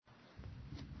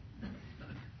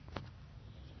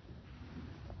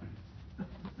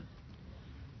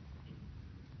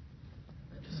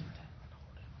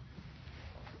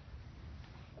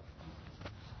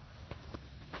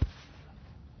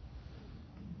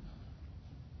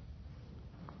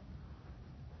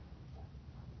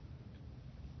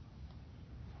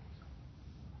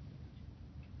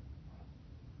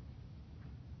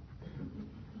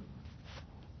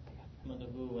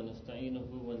نحمده ونستعينه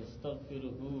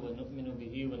ونستغفره ونؤمن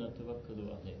به ونتوكل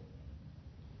عليه.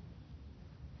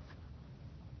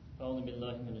 أعوذ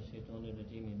بالله من الشيطان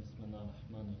الرجيم. بسم الله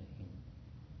الرحمن الرحيم.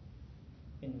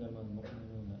 إنما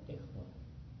المؤمنون إخوة.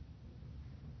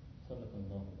 صدق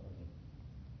الله العظيم.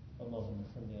 اللهم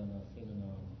صل على سيدنا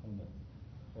محمد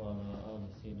وعلى آل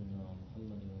سيدنا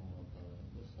محمد وبارك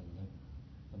وسلم.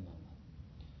 أما بعد.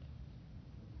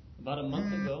 About a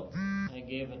month ago, I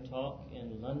gave a talk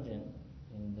in London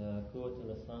in the Quwwat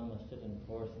al-Islam Masjid in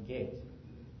Forest Gate.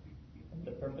 And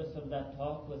the purpose of that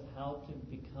talk was how to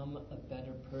become a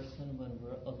better person when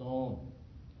we're alone.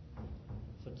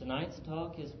 So tonight's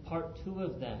talk is part 2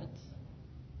 of that,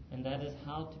 and that is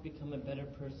how to become a better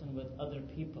person with other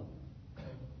people.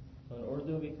 So in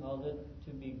Urdu we call it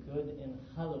to be good in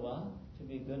khalwa, to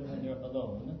be good when you're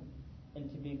alone, and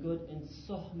to be good in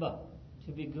suhbah,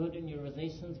 to be good in your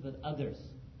relations with others.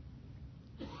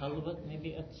 Khalwat may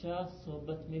be acha,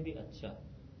 sohbat may be acha.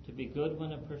 To be good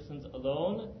when a person's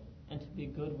alone, and to be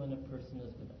good when a person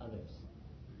is with others.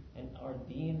 And our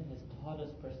deen has taught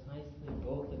us precisely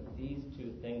both of these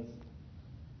two things.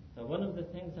 Now, one of the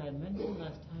things I had mentioned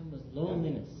last time was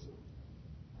loneliness.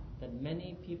 That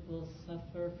many people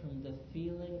suffer from the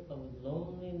feeling of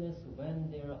loneliness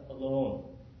when they're alone.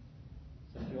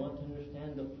 So if you want to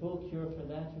understand the full cure for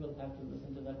that, you will have to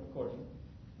listen to that recording.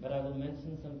 But I will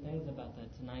mention some things about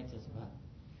that tonight as well.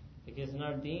 Because in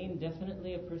our deen,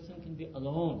 definitely a person can be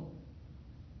alone.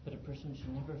 But a person should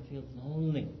never feel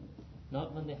lonely.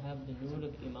 Not when they have the nur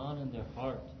of iman in their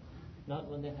heart. Not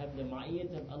when they have the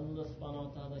ma'iyyat of Allah subhanahu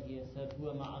wa ta'ala. He has said,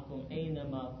 Huwa ma'akum ayna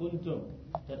ma kuntum.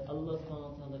 That Allah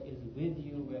subhanahu wa ta'ala is with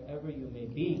you wherever you may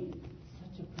be.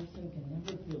 Such a person can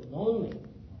never feel lonely,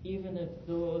 even if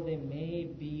though they may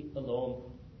be alone.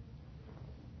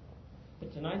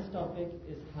 But tonight's topic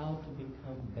is how to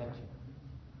become better.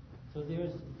 So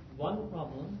there's one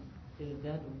problem, is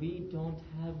that we don't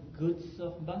have good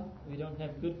suhbah, we don't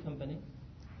have good company.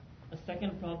 A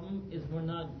second problem is we're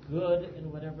not good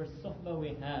in whatever suhbah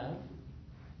we have.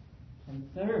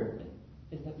 And third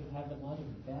is that we have a lot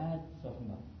of bad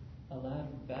suhbah, a lot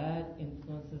of bad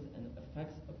influences and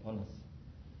effects upon us.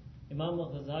 Imam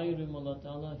al-Ghazali rahimahullah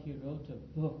ta'ala, he wrote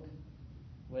a book,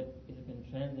 what has been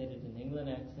translated in England,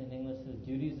 actually in English, as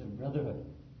Duties of Brotherhood,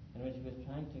 in which he was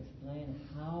trying to explain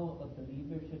how a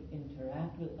believer should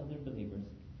interact with other believers.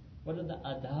 What are the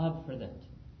adab for that?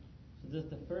 So this is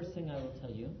the first thing I will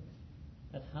tell you,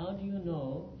 that how do you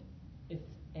know if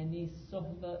any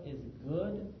suhbah is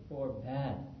good or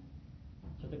bad?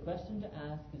 So the question to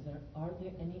ask is, are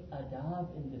there any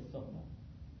adab in this suhbah?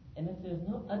 And if there's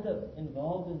no adab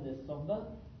involved in this suhbah,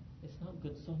 it's not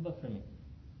good suhbah for me.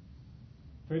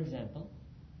 For example,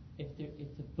 if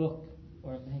it's a book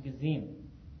or a magazine,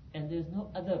 and there's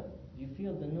no adab, you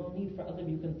feel there's no need for adab,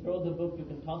 you can throw the book, you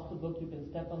can toss the book, you can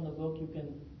step on the book, you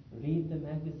can read the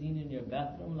magazine in your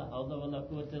bathroom, la hawla wa la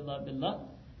quwwata illa billah.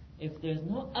 If there's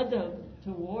no adab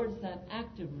towards that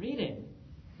act of reading,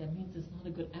 that means it's not a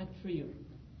good act for you.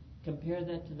 Compare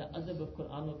that to the adab of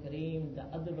Quran al-Kareem, the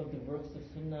adab of the works of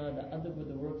Sunnah, the adab of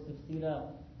the works of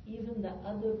Seerah, even the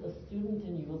adab a student,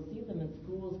 and you will see them in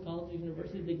schools, colleges,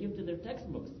 universities, they give to their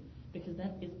textbooks, because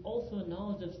that is also a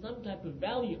knowledge of some type of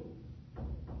value.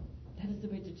 That is the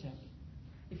way to check.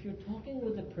 If you're talking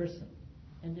with a person,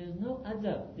 and there's no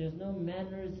adab, there's no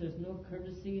manners, there's no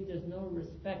courtesy, there's no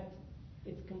respect,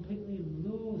 it's completely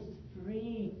loose,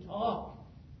 free talk,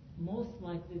 most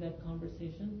likely that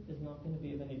conversation is not going to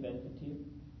be of any benefit to you.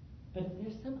 But if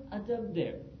there's some adab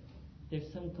there,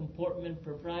 there's some comportment,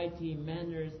 propriety,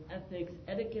 manners, ethics,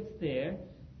 etiquettes there,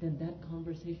 then that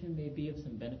conversation may be of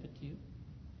some benefit to you.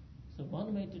 So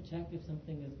one way to check if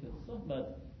something is good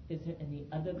suhbah, is there any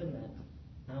adab in that?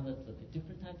 Now let's look at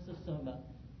different types of suhbah.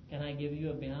 Can I give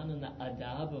you a bayan on the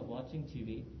adab of watching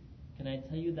TV? Can I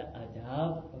tell you the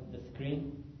adab of the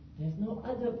screen? There's no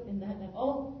adab in that at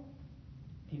all.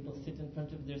 People sit in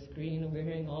front of their screen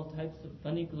wearing all types of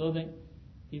funny clothing.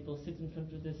 People sit in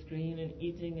front of their screen and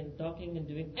eating and talking and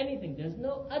doing anything. There's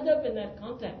no adab in that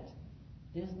contact.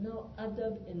 There's no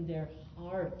adab in their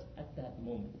heart at that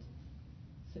moment.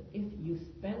 So if you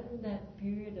spend that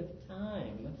period of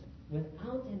time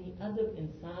without any adab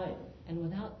inside and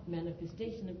without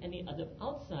manifestation of any adab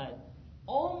outside,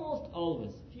 almost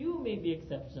always, few may be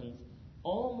exceptions,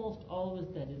 almost always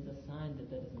that is a sign that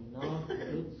that is not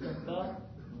good suhbah,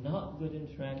 not good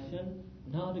interaction,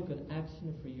 not a good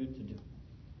action for you to do.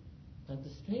 Now the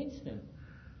strange thing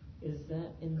is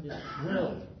that in this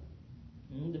world,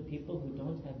 the people who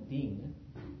don't have deen,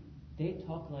 they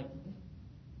talk like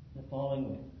the following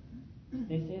way.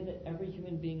 They say that every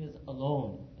human being is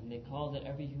alone, and they call that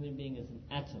every human being is an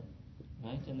atom.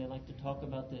 right? And they like to talk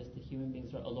about this, the human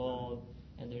beings are alone,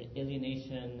 and their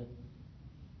alienation.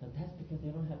 But that's because they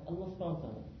don't have Allah subhanahu wa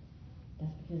ta'ala.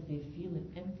 That's because they feel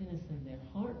an emptiness in their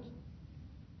heart.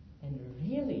 And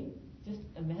really, just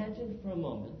imagine for a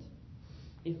moment,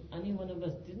 if any one of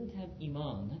us didn't have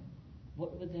Iman,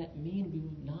 what would that mean? We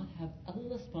would not have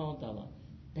Allah subhanahu wa ta'ala.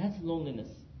 That's loneliness.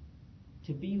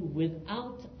 To be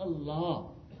without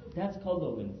Allah, that's called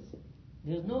loneliness.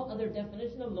 There's no other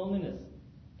definition of loneliness.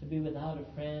 To be without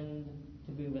a friend,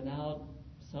 to be without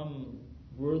some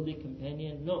worldly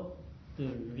companion. No.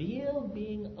 The real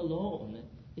being alone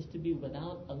is to be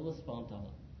without Allah subhanahu wa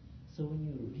ta'ala. So when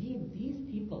you read these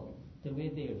people, the way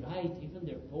they write, even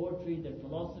their poetry, their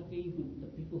philosophy, the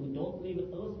people who don't believe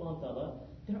in Allah subhanahu wa ta'ala,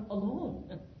 they're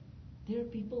alone. They're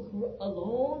people who are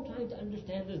alone trying to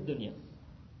understand this dunya.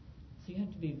 So you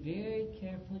have to be very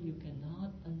careful. You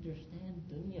cannot understand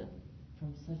dunya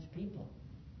from such people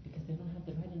because they don't have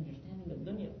the right understanding of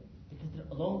dunya because they're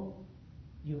alone.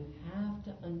 You have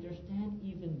to understand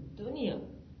even dunya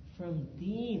from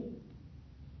deen.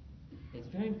 It's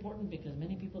very important because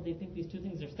many people, they think these two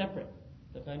things are separate.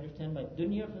 If I understand my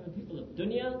dunya from the people of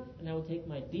dunya, and I will take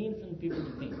my deen from the people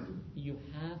of deen. You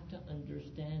have to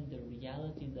understand the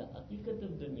reality, the haqiqat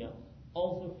of dunya,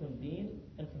 also from deen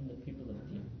and from the people of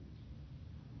deen.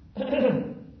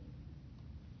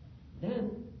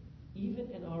 Then,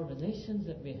 even in our relations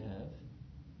that we have,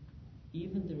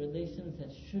 even the relations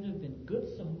that should have been good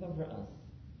suhbah for us,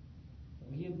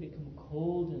 we have become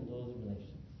cold in those relations.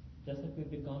 Just like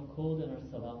we've become cold in our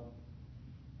salah,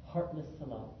 heartless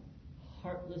salah,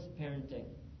 heartless parenting,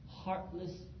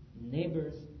 heartless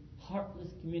neighbors,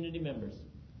 heartless community members.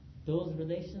 Those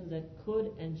relations that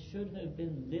could and should have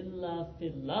been lillah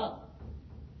fillah.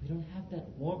 We don't have that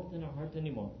warmth in our heart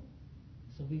anymore.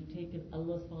 So we've taken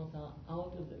Allah subhanahu wa ta'ala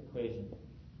out of the equation.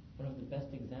 One of the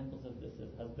best examples of this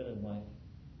is husband and wife.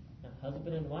 Now,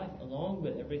 husband and wife, along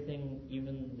with everything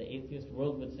even the atheist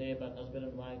world would say about husband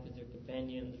and wife as their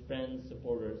companions, friends,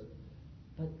 supporters,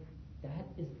 but that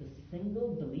is the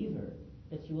single believer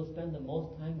that you will spend the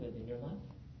most time with in your life.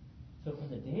 So for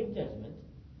the day of judgment,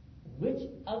 which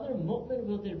other mu'min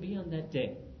will there be on that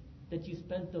day that you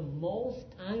spent the most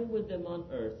time with them on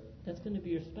earth? That's going to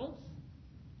be your spouse.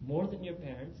 More than your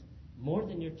parents, more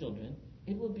than your children,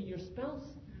 it will be your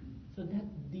spouse. So that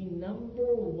the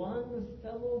number one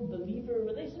fellow believer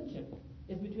relationship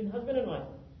is between husband and wife.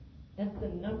 That's the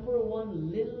number one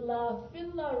lillah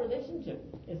fillah relationship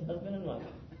is husband and wife.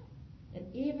 And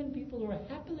even people who are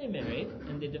happily married,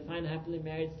 and they define happily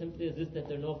married simply as this, that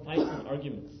there are no fights and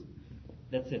arguments.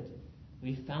 That's it.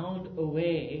 We found a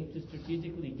way to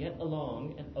strategically get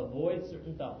along and avoid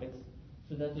certain topics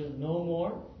so that there's no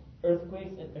more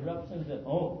earthquakes and eruptions at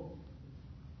home.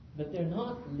 But they're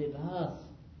not libas.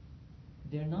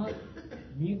 They're not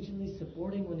mutually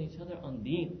supporting with each other on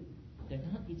deen. They're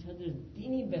not each other's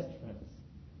deeni best friends.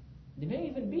 They may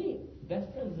even be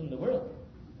best friends in the world.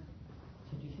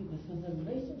 So do you see, this was a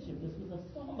relationship, this was a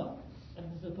sohbah. And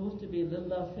it was supposed to be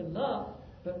lillah fillah,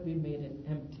 but we made it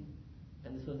empty.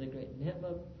 And this was a great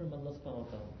ni'mah from Allah subhanahu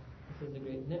wa ta'ala. This was a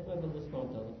great ni'mah of Allah subhanahu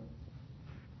wa ta'ala.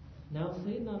 Now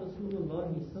Sayyidina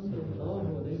Rasulullah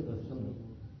sallallahu alayhi wa sallam,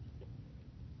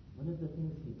 one of the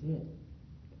things he did,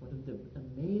 one of the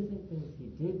amazing things he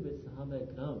did with Sahaba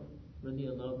Ikram,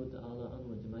 radiyallahu ta'ala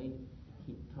anhu ajmain,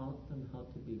 he taught them how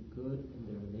to be good in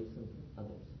their relations with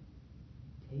others.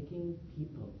 Taking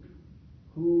people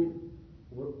who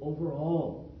were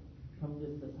overall from the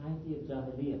society of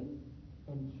Jahiliyyah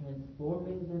and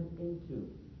transforming them into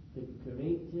the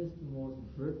greatest, most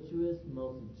virtuous,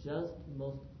 most just,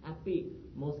 most happy,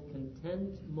 most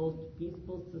content, most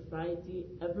peaceful society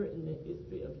ever in the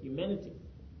history of humanity.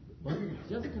 It wasn't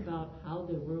just about how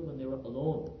they were when they were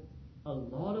alone. A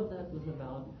lot of that was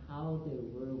about how they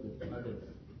were with others,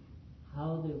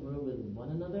 how they were with one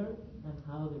another, and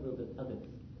how they were with others.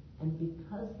 And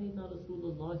because Sayyidina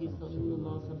Rasulullah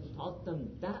taught them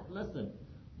that lesson,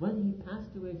 when he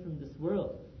passed away from this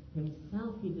world,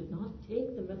 himself, he did not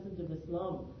take the message of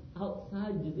Islam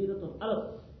outside Jazirat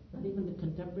al-Arab, not even the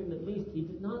contemporary Middle East. He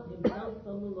did not himself,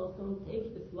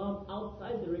 take Islam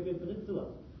outside the Arabian Peninsula.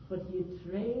 But he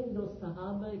trained those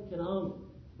Sahaba Kiram,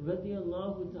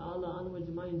 radiyallahu ta'ala anhu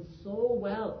ajma'in, so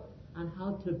well on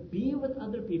how to be with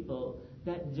other people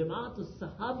that Jama'atul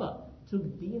Sahaba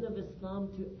took deen of Islam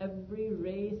to every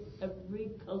race,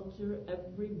 every culture,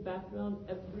 every background,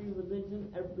 every religion,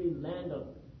 every land of,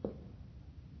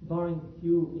 barring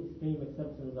few extreme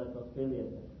exceptions like Australia.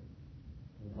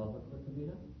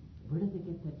 Where did they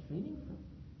get that training from?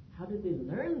 How did they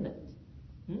learn that?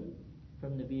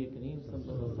 From Nabi Kareem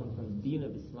sallallahu alaihi wasallam, from deen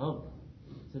of Islam.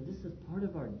 So this is part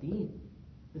of our deen.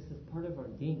 This is part of our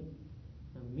deen.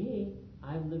 Now me,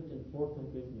 I've lived in 4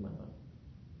 countries in my life.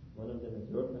 One of them is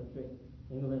your country,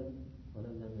 England. One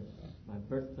of them is my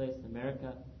birthplace,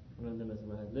 America. One of them is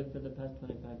where I've lived for the past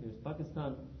 25 years,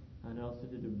 Pakistan. And I also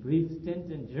did a brief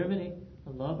stint in Germany.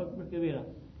 Allahu Akbar Kabira.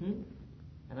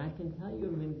 And I can tell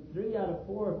you, 3 out of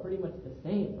 4 are pretty much the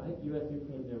same, right? US, UK,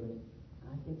 and Germany. And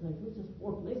I can tell you, it's just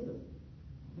 4 places.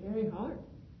 Very hard.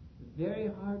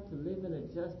 Very hard to live and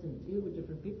adjust and deal with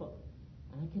different people.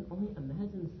 And I can only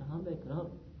imagine Sahaba Ikram,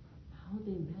 how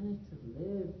they managed to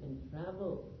live and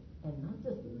travel, and not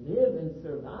just live and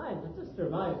survive, not just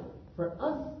survive. For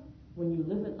us, when you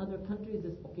live in other countries,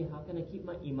 it's, okay, how can I keep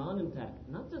my iman intact?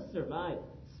 Not just survive,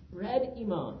 spread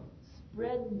iman,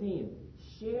 spread deen,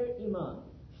 share iman,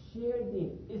 share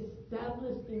deen,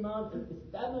 establish iman and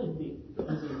establish deen.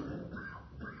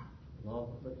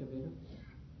 Allahu Akbar Kabira.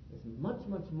 It's much,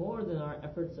 much more than our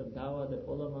efforts of dawah that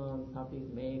ulama and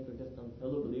safis make or just on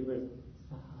fellow believers.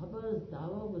 Sahaba's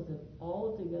dawah was an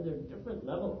altogether different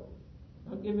level.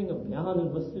 Not giving a bayan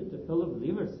and masjid to fellow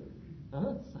believers.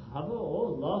 Sahaba,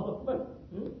 oh Allah Akbar.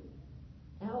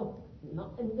 Help.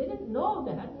 And they didn't know,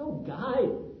 they had no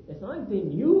guide. It's not like they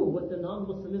knew what the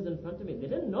non-Muslim is in front of me. They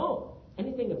didn't know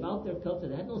anything about their culture.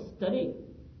 They had no study.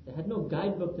 They had no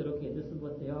guidebook that, okay, this is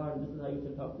what they are and this is how you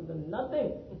should talk to them.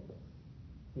 Nothing.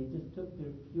 They just took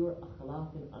their pure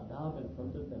akhlaq and adab in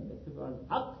front of them. They said,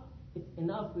 haqq, it's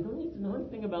enough. We don't need to know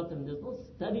anything about them. There's no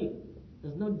study.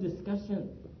 There's no discussion.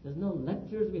 There's no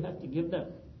lectures we have to give them.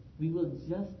 We will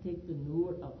just take the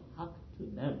nur of haqq to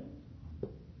them.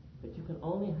 But you can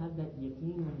only have that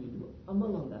yaqeen when you do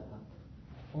amal on that haqq.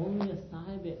 Only a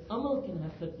sahib amal can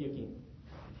have such yaqeen.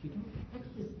 If you don't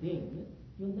practice deen,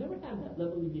 you'll never have that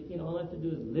level of yaqeen. All I have to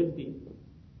do is live deen.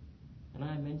 And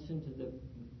I mentioned to the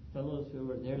fellows who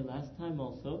were there last time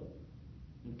also,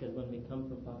 because when we come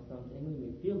from Pakistan to England,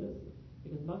 we feel this.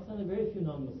 Because Pakistan has very few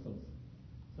non-Muslims.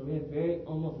 So we have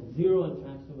almost zero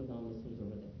interaction with non-Muslims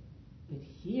over there. But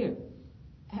here,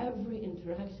 every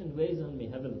interaction weighs on me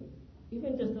heavily.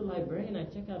 Even just a librarian, I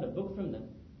check out a book from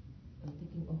them. I'm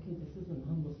thinking, okay, this is a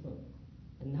non-Muslim.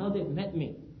 And now they've met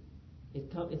me. It's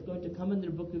going to come in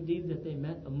their book of deeds that they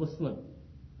met a Muslim.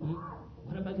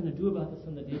 What am I going to do about this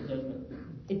on the Day of Judgment?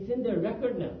 It's in their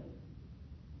record now.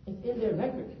 It's in their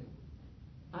record.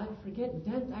 I forget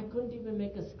that I couldn't even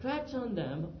make a scratch on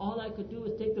them. All I could do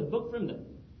was take the book from them.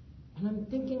 And I'm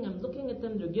thinking, I'm looking at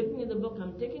them, they're giving me the book,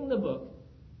 I'm taking the book.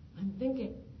 I'm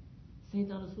thinking,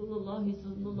 Sayyidina Rasulullah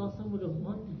would have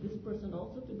wanted this person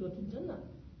also to go to Jannah.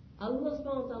 Allah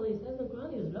subhanahu wa ta'ala says in the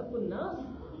Quran, He is Rabbul Nas.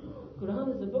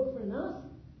 Quran is a book for Nas.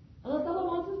 Allah ta'ala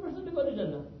wants this person to go to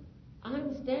Jannah.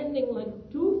 I'm standing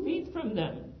like 2 feet from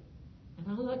them.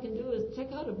 And all I can do is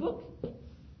check out a book.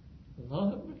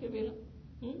 Allahu Akbar Kabira.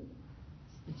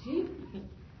 It's cheap.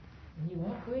 When you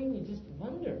walk away and you just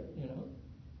wonder,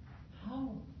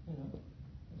 how,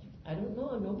 I don't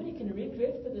know. Nobody can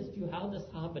recreate for this to you how the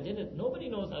Sahaba did it. Nobody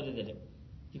knows how they did it.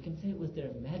 You can say it was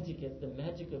their magic. It's the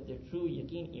magic of their true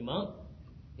yaqeen iman.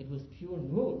 It was pure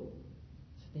nur.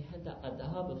 So they had the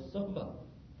adab of suhbah.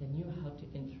 They knew how to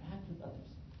interact with others.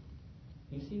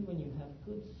 You see, when you have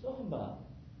good suhbah,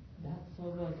 that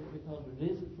suhbah is what we call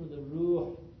rizq for the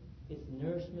ruh. It's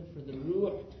nourishment for the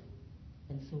ruh.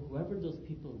 And so whoever those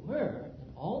people were,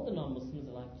 and all the non-Muslims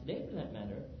alive today for that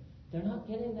matter, they're not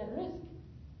getting that rizq.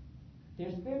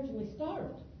 They're spiritually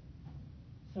starved.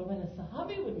 So when a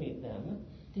Sahabi would meet them,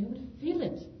 they would feel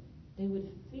it. They would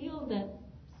feel that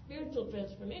spiritual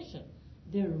transformation.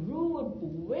 Their ruh would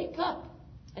wake up,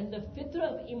 and the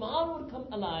fitrah of Iman would come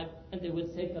alive, and they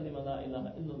would say, Kalima la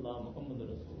ilaha illallah Muhammadur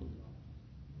Rasulullah.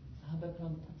 Sahaba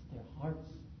Ikram touched their hearts.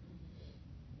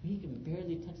 We can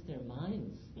barely touch their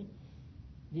minds.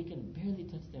 We can barely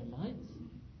touch their minds.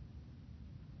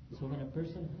 So when a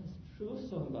person has true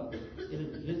suhbah, it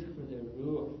is rizq for their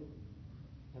ruh.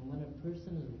 And when a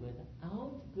person is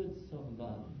without good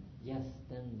suhbah, yes,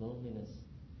 then loneliness,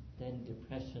 then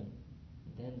depression,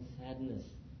 then sadness,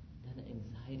 then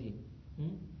anxiety.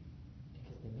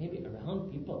 Because they may be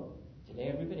around people.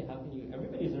 Today everybody's around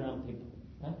people.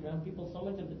 Right? You're around people so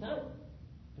much of the time.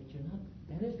 But you're not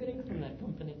benefiting from that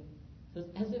company. So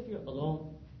it's as if you're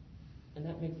alone. And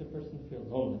that makes a person feel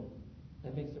lonely.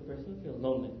 That makes a person feel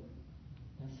lonely.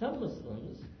 Now some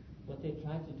Muslims, what they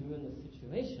try to do in this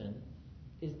situation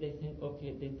is they think,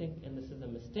 and this is a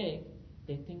mistake,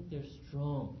 they think they're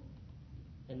strong.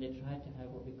 And they try to have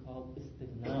what we call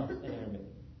istighna in Arabic.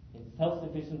 In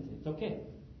self-sufficiency. It's okay.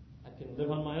 I can live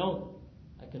on my own.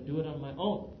 I can do it on my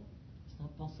own. It's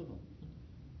not possible.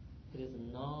 It is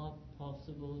not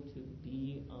possible to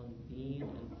be on deen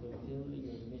and fulfill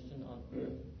your mission on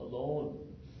earth alone.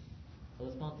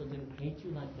 Allah subhanahu wa ta'ala didn't create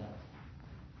you like that.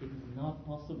 It is not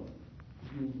possible.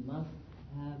 You must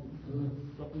have good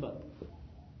suhbah.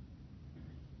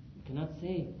 You cannot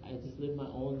say, I just live my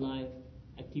own life,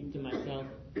 I keep to myself.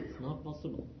 It's not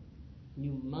possible.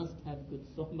 You must have good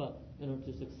suhbah in order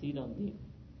to succeed on deen.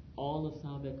 All of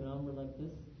Sahaba Ikram were like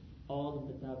this. All of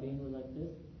the Tabi'in were like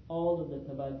this. All of the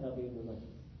Tabi'in were like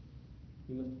this.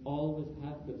 You must always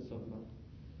have good suhbah.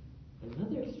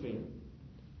 Another extreme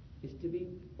is to be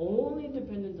only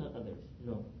dependent on others.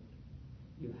 No.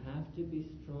 You have to be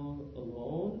strong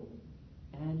alone,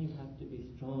 and you have to be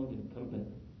strong in company.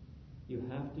 You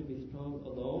have to be strong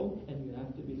alone, and you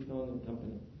have to be strong in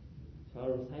company. So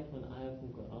I'll recite one ayah from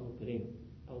Quran al-Kareem.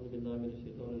 أعوذ بالله من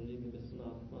الشيطان الرجيم بسم الله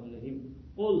الرحمن الرحيم.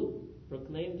 قل,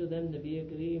 proclaim to them, Nabi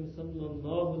Kareem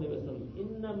sallallahu alayhi wa sallam,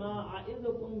 إنما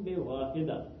أعظكم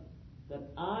بواحدة, that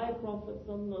I, Prophet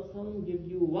sallallahu alayhi wa sallam, give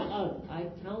you wa'ad, I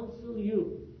counsel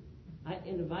you, I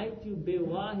invite you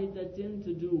biwahidatin,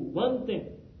 to do one thing.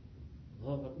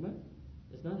 Allahu Akbar.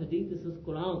 It's not hadith, this is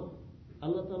Quran.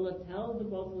 Allah Ta'ala tells the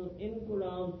Prophet in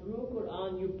Quran, through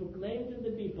Quran, you proclaim to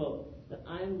the people that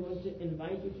I am going to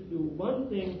invite you to do one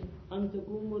thing,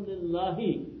 antakumu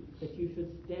lillahi, that you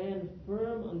should stand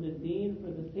firm on the deen for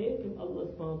the sake of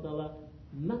Allah subhanahu wa ta'ala,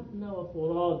 matna wa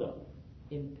furada,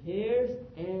 in pairs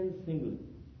and singly.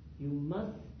 You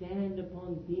must stand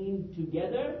upon deen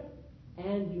together,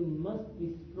 and you must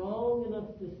be strong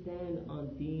enough to stand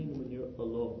on deen when you're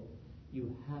alone.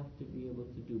 You have to be able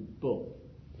to do both.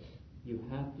 You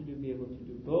have to be able to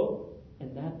do both,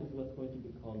 and that is what's going to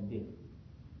be called deen.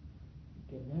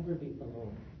 You can never be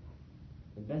alone.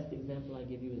 The best example I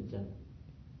give you is Jannah.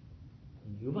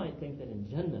 And you might think that in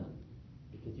Jannah,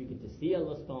 because you get to see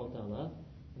Allah subhanahu wa ta'ala,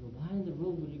 why in the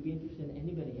world would you be interested in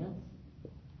anybody else?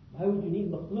 Why would you need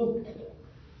makhluk?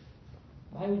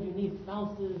 Why would you need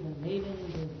spouses and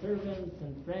maidens and servants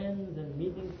and friends and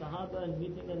meeting Sahaba and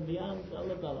meeting Anbiya and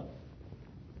Allah Ta'ala?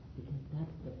 Because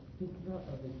that's the fitra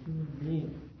of a human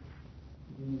being.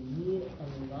 You need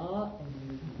Allah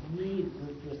and you need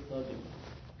virtuous service.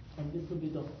 And this will be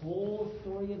the whole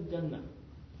story of Jannah.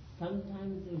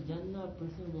 Sometimes in Jannah, a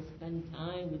person will spend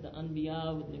time with the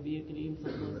Anbiya, with Nabi Kareem,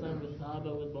 with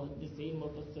Sahaba, with Muhaddiseen,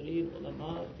 Mufassirin,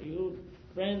 Ulama, Shuyukh,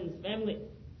 friends, family.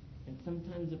 And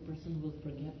sometimes a person will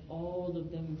forget all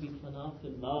of them and be fana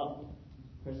fillah.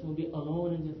 A person will be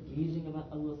alone and just gazing about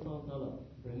Allah subhanahu wa ta'ala,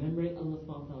 remembering Allah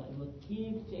subhanahu wa ta'ala. It will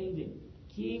keep changing,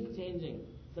 keep changing.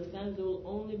 Sometimes they will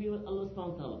only be with Allah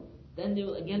subhanahu wa ta'ala. Then they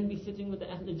will again be sitting with the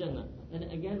Ahl Jannah. Then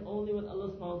again only with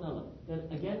Allah subhanahu wa ta'ala. Then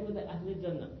again with the Ahl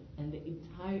Jannah. And the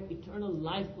entire eternal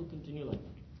life will continue like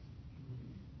that.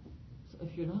 So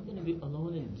if you're not going to be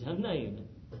alone in Jannah even,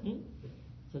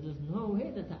 so there's no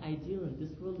way that the ideal in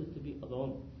this world is to be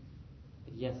alone.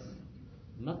 But yes,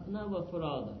 matna wa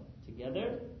furada,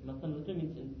 together. Matna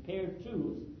means in paired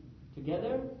twos,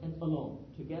 together and alone,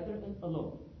 together and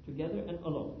alone, together and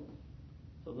alone.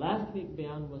 So last week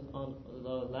bayan was on, the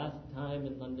last time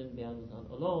in London bayan was on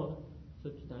alone, so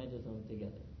tonight is on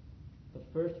together. But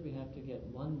first we have to get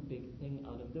one big thing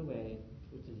out of the way,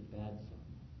 which is bad suhbah.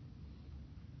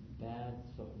 Bad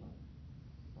suhbah.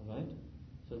 Alright?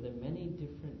 So there are many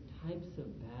different types of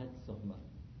bad suhbah.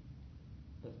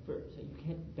 The first, so you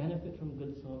can't benefit from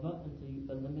good suhbah until you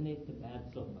eliminate the bad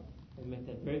suhbah. We make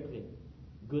that very clear.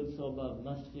 Good suhbah of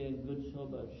masjid, good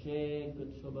suhbah of shaykh,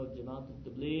 good suhbah of Jamaat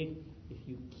al-Tabligh. If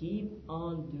you keep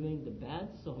on doing the bad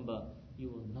suhbah, you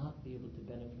will not be able to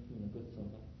benefit from the good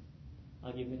suhbah.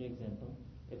 I'll give you an example.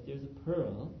 If there's a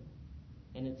pearl,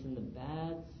 and it's in the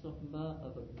bad suhbah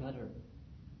of a gutter,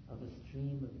 of a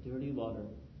stream of dirty water,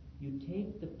 you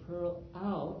take the pearl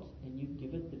out and you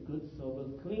give it the good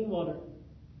suhbah of clean water.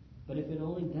 But if it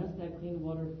only does that clean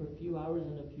water for a few hours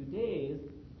and a few days,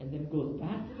 and then goes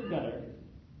back to the gutter,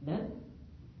 then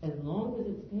as long as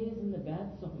it stays in the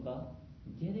bad suhbah,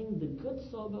 getting the good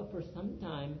suhbah for some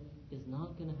time is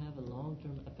not going to have a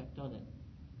long-term effect on it.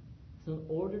 So in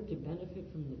order to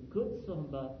benefit from the good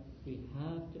suhbah, we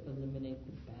have to eliminate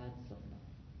the bad suhbah.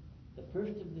 The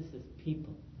first of this is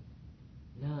people.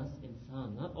 Nas,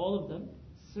 insan. Not all of them,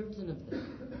 certain of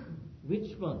them.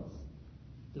 Which ones?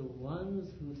 The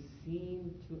ones who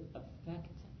seem to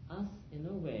affect us in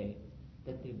a way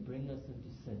that they bring us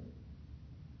into sin.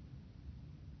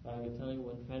 I was telling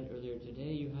one friend earlier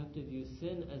today, you have to view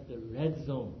sin as the red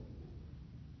zone.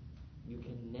 You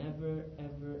can never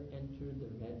ever enter the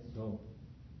red zone.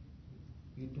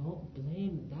 You don't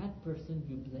blame that person,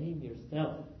 you blame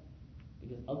yourself.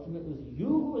 Because ultimately it was you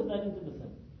who was led into the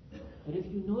sin. But if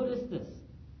you notice this,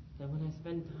 that when I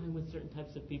spend time with certain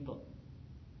types of people,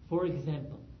 for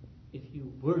example, if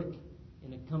you work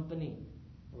in a company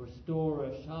or a store or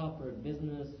a shop or a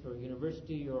business or a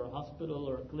university or a hospital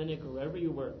or a clinic or wherever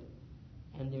you work,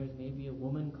 and there's maybe a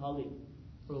woman colleague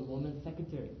or a woman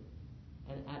secretary,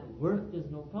 and at work there's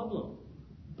no problem.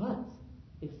 But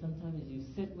if sometimes you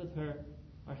sit with her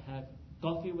or have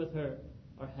coffee with her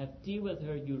or have tea with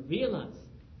her, you realize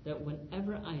that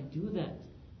whenever I do that,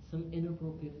 some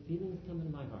inappropriate feelings come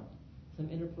in my heart. Some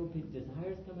inappropriate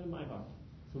desires come in my heart.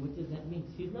 So what does that mean?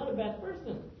 She's not a bad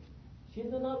person.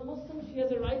 She's a non-Muslim. She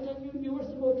has a right on you. You were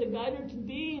supposed to guide her to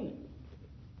deen.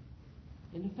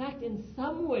 In fact, in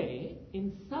some way,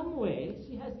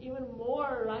 she has even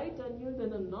more right on you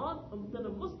than a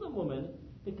Muslim woman,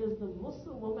 because the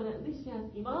Muslim woman, at least she has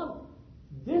iman.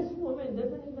 This woman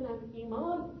doesn't even have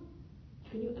iman.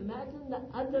 Can you imagine the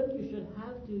adab you should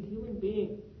have to a human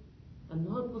being, a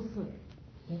non-Muslim,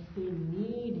 that they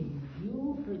need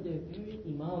you for their very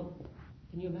iman?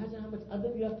 Can you imagine how much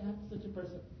adab you have to have to such a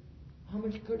person? How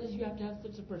much courtesy you have to have to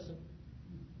such a person?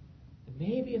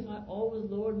 Maybe if I always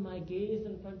lowered my gaze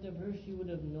in front of her, she would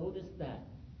have noticed that,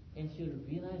 and she would have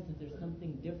realized that there's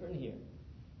something different here.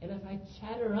 And if I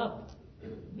chat her up,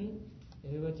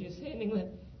 what you say in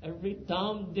England, every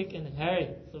Tom, Dick, and Harry,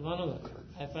 subhanAllah,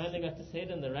 I finally got to say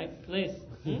it in the right place.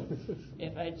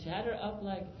 If I chat her up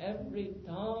like every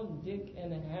Tom, Dick,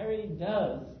 and Harry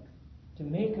does, to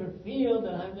make her feel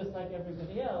that I'm just like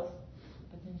everybody else,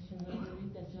 but then she'll never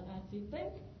read that. She'll actually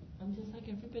think I'm just like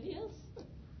everybody else.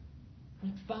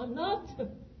 But I'm not.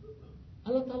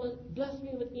 Allah Ta'ala blessed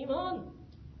me with iman.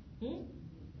 So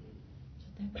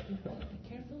you have to be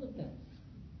careful of that.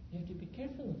 You have to be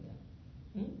careful of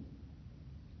that.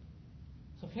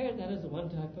 So khair, that is one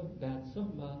type of bad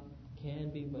suhbah,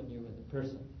 can be when you're with a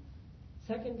person.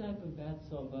 Second type of bad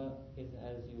suhbah is,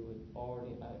 as I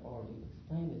already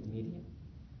explained, is media.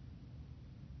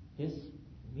 This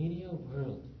media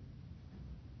world.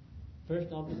 First,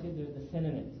 obviously, there's the sin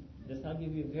in it. This I'll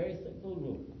give you a very simple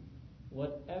rule.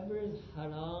 Whatever is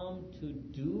haram to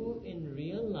do in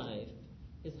real life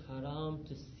is haram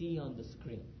to see on the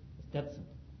screen. It's that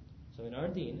simple. So in our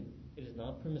deen, it is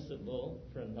not permissible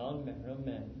for a non-mahram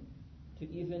man to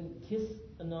even kiss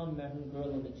a non-mahram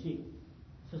girl on the cheek.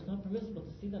 So it's not permissible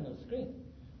to see that on the screen.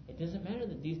 It doesn't matter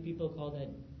that these people call that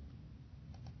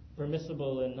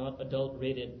permissible and not adult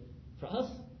rated. For us,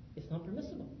 it's not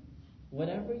permissible.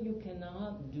 Whatever you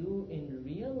cannot do in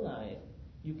real life,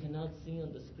 you cannot see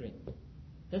on the screen.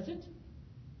 That's it.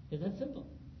 It's that simple.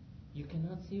 You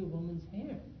cannot see a woman's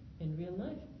hair in real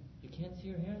life. You can't see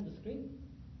her hair on the screen.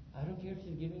 I don't care if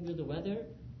she's giving you the weather.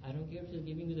 I don't care if she's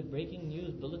giving you the breaking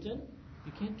news bulletin.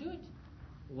 You can't do it.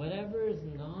 Whatever is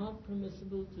not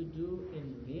permissible to do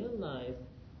in real life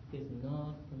is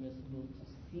not permissible to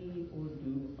see or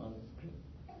do on the screen.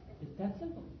 It's that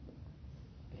simple.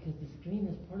 Because the screen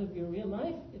is part of your real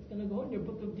life. It's going to go in your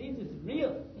book of deeds. It's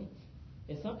real.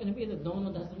 It's not going to be that,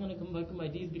 no, that's not going to come back in my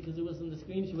deeds because it was on the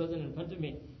screen, she wasn't in front of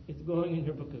me. It's going in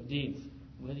your book of deeds.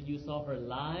 Whether you saw her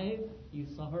live, you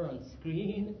saw her on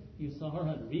screen, you saw her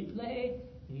on replay,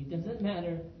 it doesn't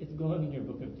matter. It's going in your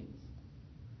book of deeds.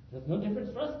 There's no difference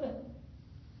for us then.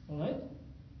 Alright?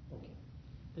 Okay.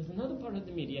 There's another part of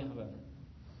the media, however.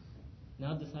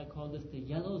 Now I call this the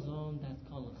yellow zone, that's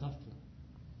called ghafla.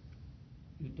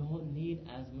 You don't need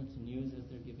as much news as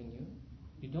they're giving you.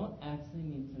 You don't actually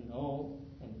need to know,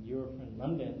 and you're from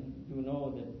London, you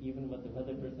know that even what the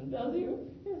weather person tells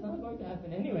you is not going to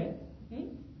happen anyway.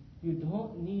 You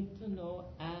don't need to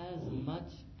know as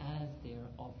much as they're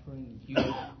offering you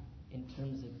in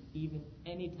terms of even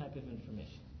any type of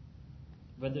information.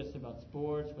 Whether it's about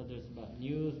sports, whether it's about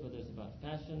news, whether it's about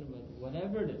fashion,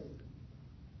 whatever it is.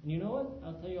 And you know what?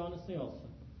 I'll tell you honestly also.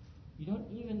 You don't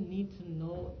even need to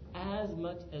know as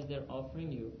much as they're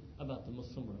offering you about the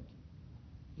Muslim world.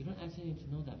 You don't actually need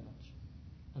to know that much,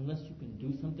 unless you can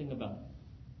do something about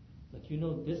it. Like you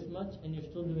know this much and you're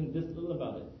still doing this little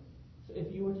about it. So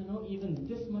if you were to know even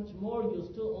this much more, you'll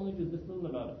still only do this little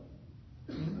about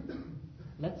it.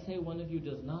 Let's say one of you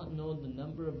does not know the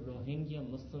number of Rohingya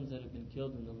Muslims that have been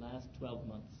killed in the last 12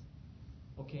 months.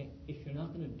 Okay, if you're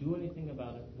not going to do anything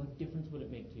about it, what difference would it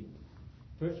make to you?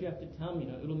 First you have to tell me,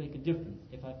 it'll make a difference.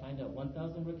 If I find out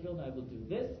 1,000 were killed, I will do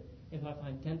this. If I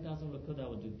find 10,000 were killed, I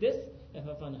will do this. If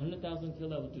I find 100,000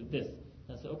 killed, I will do this.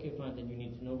 I say, okay, fine, then you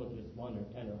need to know whether it's 1 or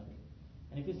 10 or 100.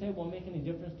 And if you say it won't make any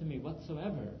difference to me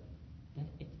whatsoever, then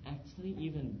it's actually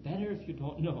even better if you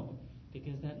don't know,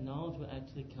 because that knowledge will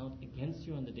actually count against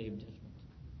you on the Day of Judgment.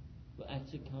 Will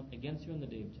actually count against you on the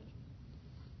Day of Judgment.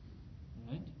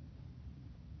 Alright?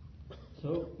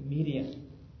 So, media.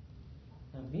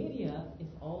 Now, media is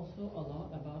also a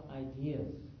lot about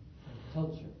ideas and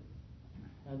culture.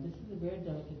 Now, this is a very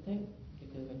delicate thing,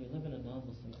 because when you live in a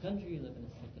non-Muslim country, you live in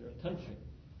a secular country.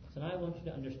 So now I want you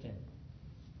to understand.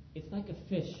 It's like a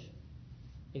fish.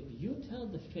 If you tell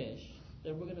the fish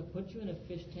that we're going to put you in a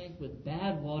fish tank with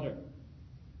bad water,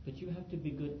 but you have to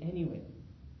be good anyway,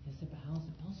 he said, but how is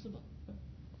it possible?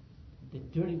 The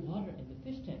dirty water in the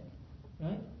fish tank,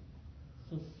 right?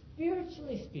 So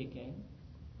spiritually speaking,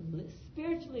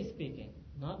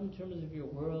 not in terms of your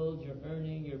world, your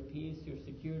earning, your peace, your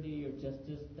security, your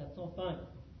justice, that's all fine.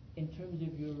 In terms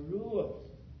of your ruh,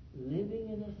 living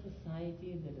in a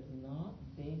society that is not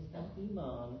based on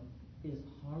Iman is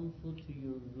harmful to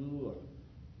your ruh.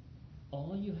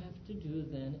 All you have to do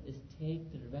then is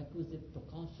take the requisite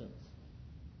precautions.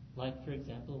 Like, for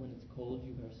example, when it's cold,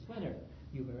 you wear a sweater,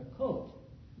 you wear a coat.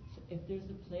 So if there's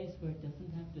a place where it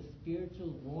doesn't have the spiritual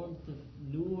warmth of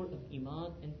nur, of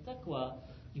Iman and taqwa,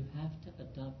 you have to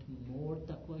adopt more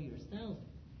taqwa yourself.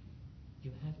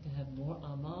 You have to have more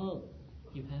amal.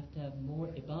 You have to have more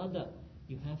ibadah.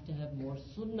 You have to have more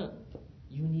sunnah.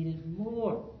 You need it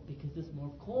more because it's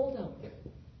more cold out there.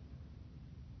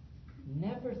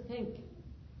 Never think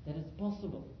that it's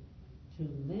possible to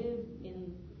live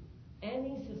in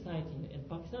any society. And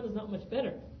Pakistan is not much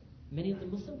better. Many of the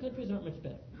Muslim countries aren't much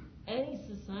better. Any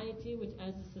society which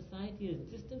as a society is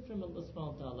distant from Allah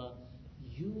subhanahu wa ta'ala,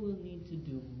 you will need to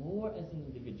do more as an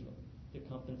individual to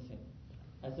compensate.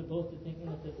 As opposed to thinking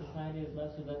that the society is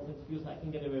less, so that's an excuse, I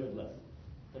can get away with less.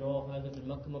 That, oh, if I lived in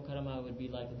Makkah Mukarramah, I would be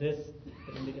like this,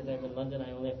 but because I'm in London,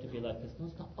 I only have to be like this. No,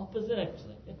 it's the opposite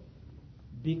actually.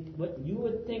 What you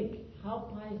would think,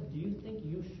 how pious do you think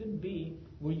you should be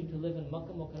were you to live in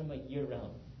Makkah Mukarramah year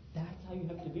round? That's how you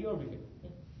have to be over here.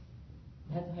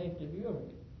 That's how you have to be over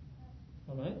here.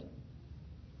 Alright?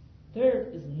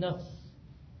 Third is nafs.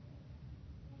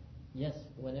 Yes,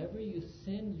 whenever you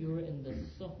sin, you're in the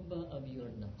suhbah of your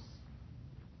nafs.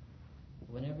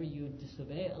 Whenever you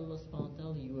disobey Allah subhanahu wa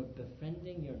ta'ala, you are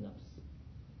befriending your nafs.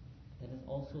 That is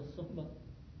also suhbah.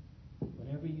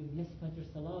 Whenever you miss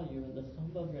Fajr Salah, you're in the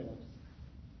suhbah of your nafs.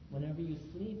 Whenever you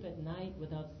sleep at night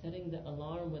without setting the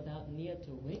alarm, without niyat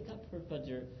to wake up for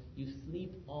Fajr, you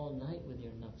sleep all night with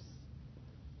your nafs.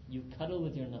 You cuddle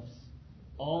with your nafs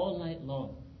all night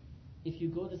long. If you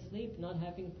go to sleep not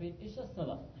having prayed Isha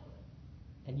Salah,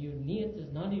 and your niyat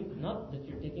is not that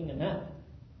you're taking a nap,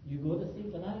 you go to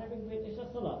sleep without having prayed Isha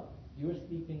Salah, you're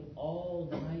sleeping all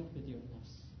night with your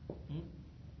nafs.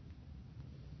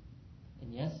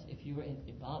 And yes, if you were in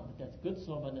ibadah, but that's good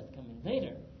sohbah that's coming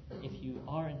later. If you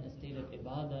are in a state of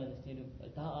ibadah, in a state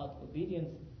of ta'at,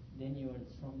 obedience, then you are in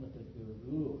sohbah of your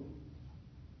ruh.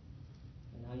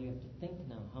 And now you have to think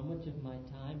now, how much of my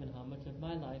time and how much of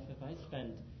my life have I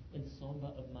spent in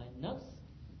sohbah of my nafs,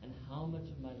 and how much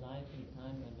of my life and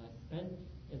time have I spent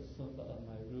in sohbah of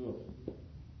my ruh.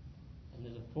 And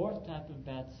there's a fourth type of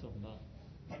bad sohbah,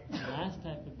 last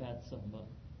type of bad sohbah,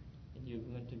 and you're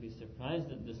going to be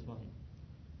surprised at this one.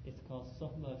 It's called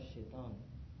sohbah of shaitan.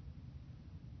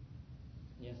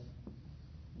 Yes,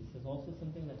 this is also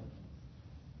something that happens.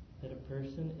 That a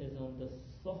person is on the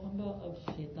sohbah of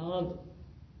shaitan.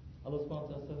 Allah subhanahu wa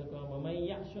ta'ala says in the Quran, وَمَنْ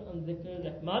يَعْشُ عَنْ ذِكْرِ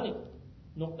الرَّحْمَنِ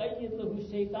نُقَيِّضْ لَهُ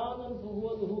شَيْطَانًا فَهُوَ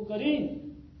لَهُ قَرِينٌ.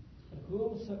 And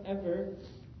whomsoever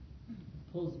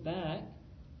pulls back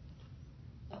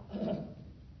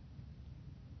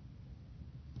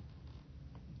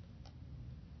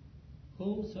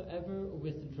whomsoever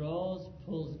withdraws,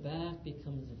 pulls back,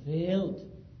 becomes veiled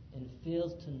and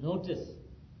fails to notice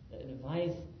the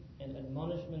advice and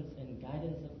admonishments and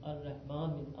guidance of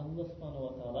Ar-Rahman with Allah subhanahu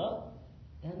wa ta'ala,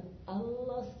 then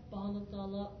Allah subhanahu wa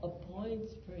ta'ala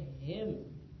appoints for him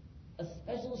a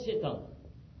special shaitan.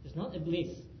 It's not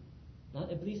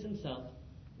Iblis himself,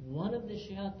 one of the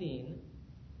shayateen.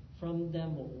 From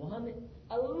them,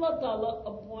 Allah ta'ala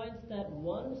appoints that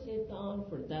one shaitan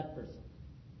for that person.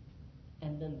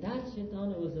 And then that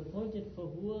shaitan was appointed for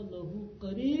huwa lahu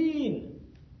qareen.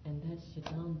 And that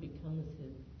shaitan becomes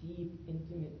his deep,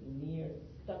 intimate, near,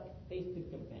 stuck, face-to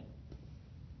companion.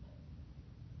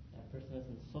 That person is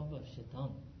in sohbah of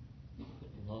shaitan.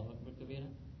 Allahu Akbar Kabira.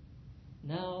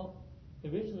 Now,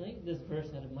 originally, this verse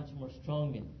had a much more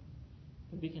strong meaning.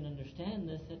 But we can understand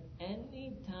this that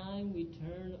any time we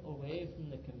turn away from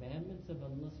the commandments of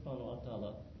Allah subhanahu wa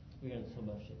ta'ala, we are in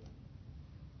sohbah of shaitan.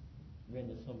 We're in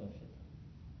the sohbah of shaitan.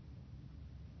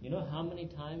 You know how many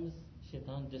times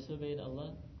shaitan disobeyed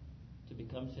Allah to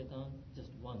become shaitan? Just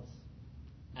once.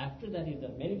 After that he's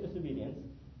done many disobedience,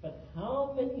 but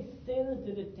how many sins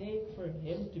did it take for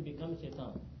him to become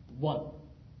shaitan? One.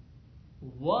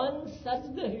 One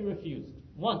sajda he refused.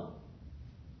 One.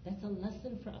 That's a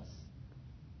lesson for us.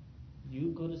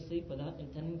 You go to sleep without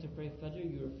intending to pray Fajr,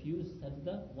 you refuse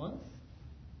sajda once?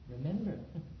 Remember,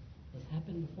 this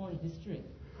happened before in history.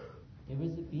 There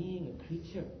was a being, a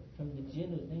creature from the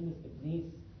jinn whose name is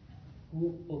Iblis,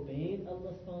 who obeyed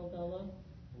Allah subhanahu wa ta'ala,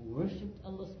 who worshipped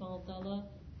Allah subhanahu wa ta'ala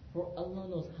for Allah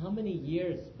knows how many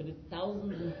years, but it's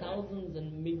thousands and thousands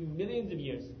and maybe millions of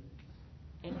years.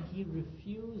 And he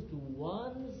refused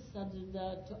one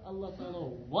sajda to Allah ta'ala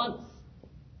once.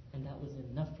 And that was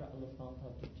enough for Allah subhanahu wa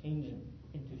ta'ala to change him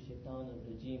into shaitan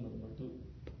al-rajim al-mardud.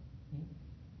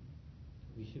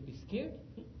 We should be scared.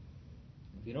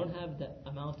 If you don't have the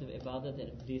amount of ibadah that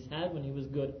Iblis had when he was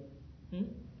good,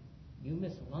 you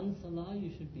miss one salah,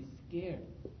 you should be scared.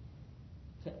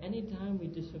 So anytime we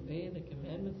disobey the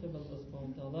commandments of Allah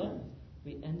subhanahu wa ta'ala,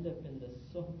 we end up in the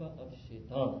suhbah of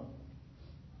shaitan.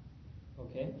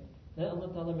 Okay? Then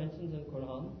Allah ta'ala mentions in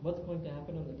Quran what's going to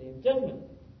happen on the Day of Judgment.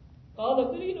 قَالَ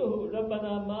قَرِينُهُ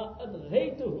رَبَّنَا مَا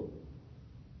أَدْغَيْتُهُ.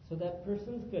 So that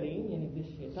person's qareen, yani this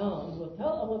shaitan, will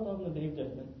tell Allah ta'ala on the Day of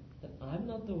Judgment that I'm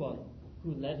not the one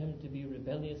who led him to be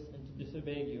rebellious and to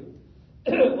disobey you.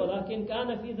 وَلَكِنْ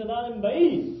كَانَ فِي ضَلَالٍ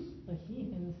بَعِيدٍ. But he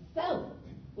himself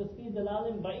was fi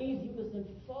dalalin ba'id. He was in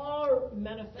far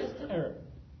manifest error,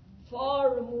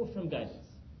 far removed from guidance.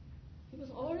 He was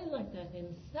already like that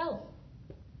himself.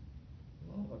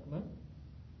 Allahu Akbar.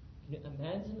 Can you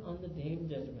imagine on the Day of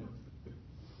Judgment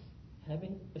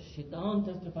having a shaitan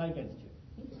testify against you?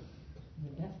 I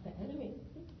mean, that's the enemy.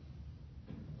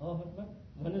 Allahu Akbar.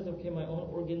 One is okay, my own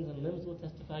organs and limbs will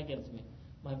testify against me.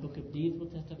 My book of deeds will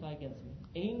testify against me.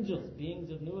 Angels, beings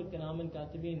of Nuh, Kalam and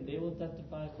Katibin, they will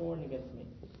testify for and against me.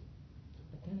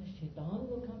 But then a shaitan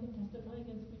will come and testify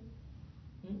against me.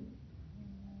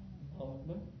 Allahu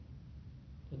Akbar.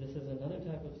 So this is another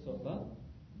type of sohbah,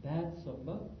 bad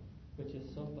sohbah, which is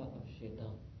sohbah of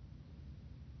shaitan.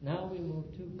 Now we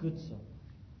move to good sohbah.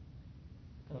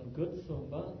 On good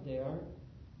sohbah, there are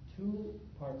two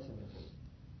parts of it.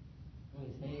 We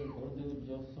say in Urdu,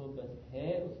 jo sohbat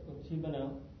hai, usko achhi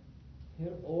banao,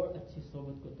 फिर और अच्छी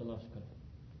सोबत को तलाश करो.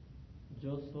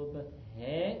 जो सोबत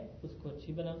है उसको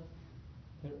अच्छी बनाओ,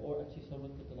 फिर और अच्छी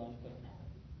सोबत को तलाश करो.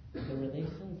 The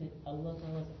relations that Allah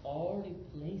Ta'ala has already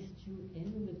placed you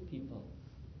in with people,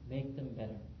 make them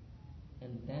better,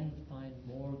 and then find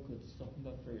more good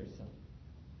sohbah for yourself.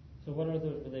 So what are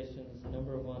those relations?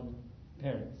 Number one,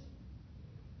 parents.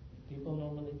 People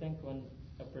normally think when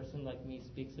a person like me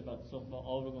speaks about sohbah,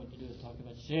 all we're going to do is talk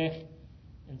about sheikh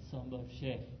and sohbah of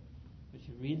sheikh. But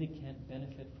you really can't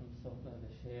benefit from sohbah of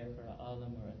a shaykh or an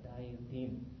alim or a da'i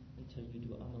al-deen until you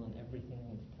do amal on everything I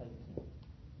want to tell you tonight.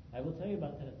 I will tell you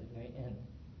about that at the very end.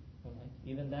 Alright?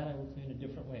 Even that I will tell you in a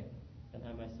different way than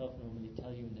I myself normally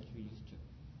tell you and that you're used to.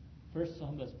 First,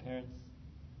 sohbah as parents.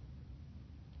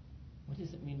 What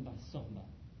does it mean by sohbah?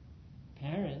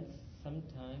 Parents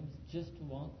sometimes just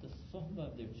want the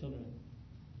sohbah of their children.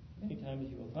 Many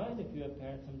times you will find if you have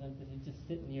parents, sometimes they say, just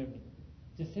sit near me.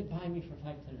 Just sit by me for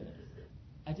 5-10 minutes.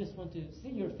 I just want to see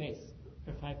your face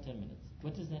for 5-10 minutes.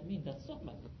 What does that mean? That's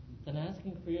sohbah. They're not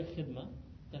asking for your khidmah.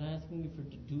 They're not asking you to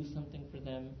do something for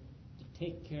them, to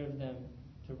take care of them,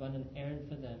 to run an errand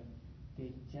for them.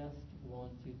 They just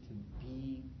want you to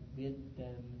be with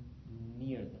them,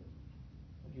 near them.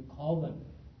 When you call them,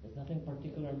 there's nothing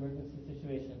particular emergency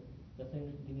situation,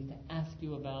 nothing they need to ask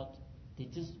you about. They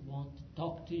just want to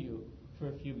talk to you for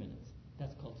a few minutes.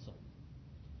 That's called sohbah.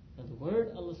 Now the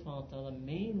word Allah subhanahu wa ta'ala,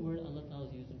 main word Allah ta'ala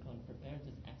is using for parents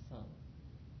is ihsan.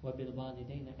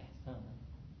 وَبِالْوَالِدَيْنَ إِحْسَانًا.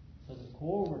 So the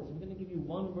core words, I'm going to give you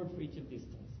one word for each of these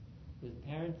things. With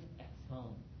parents,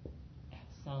 ihsan.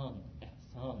 Ihsan,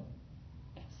 ihsan,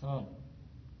 ihsan.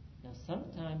 Now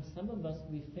sometimes, some of us,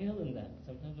 we fail in that.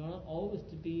 Sometimes we're not always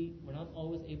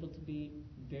able to be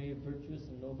very virtuous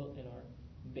and noble in our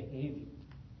behavior.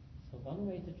 So one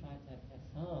way to try to have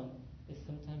ihsan is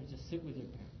sometimes just sit with your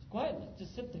parents. Quietly,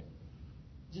 just sit there.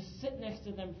 Just sit next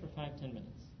to them for 5-10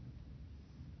 minutes.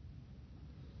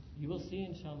 You will see,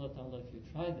 inshallah ta'ala, if you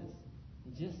try this,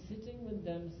 just sitting with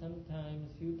them sometimes,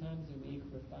 few times a week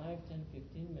for 5, 10,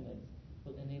 15 minutes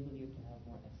will enable you to have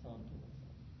more ihsan towards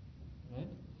them.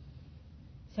 Right?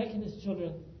 Second is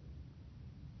children.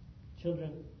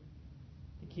 Children.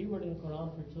 The key word in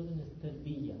Quran for children is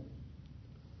tarbiyah.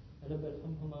 So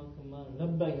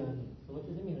what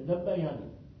does it mean? Rabbayani.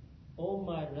 Oh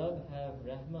my Rabb, have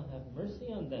rahmah, have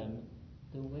mercy on them,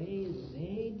 the way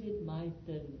they did my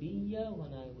tarbiyah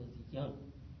when I was young.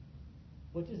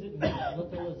 What does it mean? Allah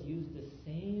Ta'ala has used the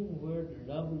same word,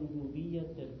 Rabb,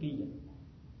 Rububiyyah, tarbiyah.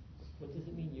 What does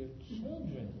it mean? Your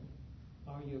children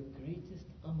are your greatest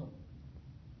amal.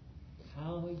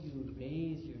 How you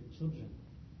raise your children.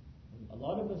 And a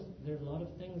lot of us, there are a lot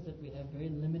of things that we have very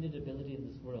limited ability in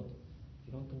this world.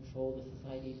 You don't control the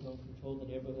society, don't control the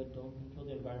neighborhood, don't control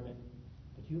the environment,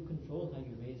 but you control how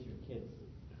you raise your kids.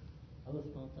 Allah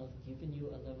subhanahu wa ta'ala has given you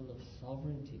a level of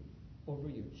sovereignty over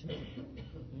your children.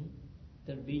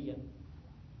 Tarbiyah.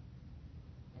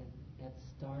 And that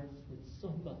starts with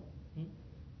suhbah.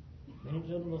 Many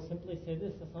children will simply say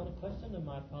this: it's not a question of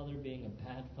my father being a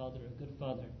bad father or a good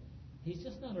father. He's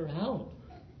just not around.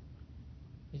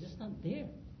 He's just not there,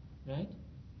 right?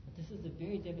 But this is a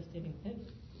very devastating thing.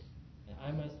 And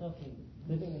I myself am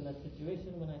living in that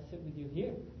situation when I sit with you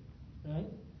here, right?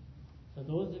 So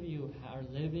those of you who are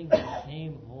living in the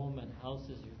same home and house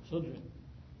as your children,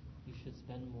 you should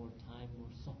spend more time, more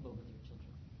suhbah with your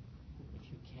children. If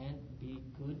you can't be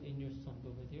good in your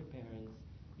suhbah with your parents,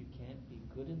 you can't be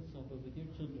good in suhbah with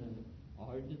your children,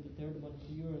 or did the third one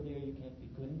for you or there, you can't be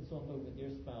good in suhbah with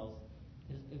your spouse.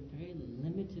 There's a very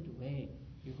limited way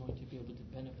you're going to be able to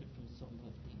benefit from suhbah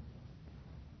of deen.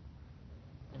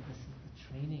 And this is the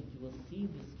training. You will see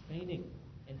this training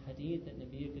in hadith that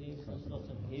Nabi Kareem Sallallahu Alaihi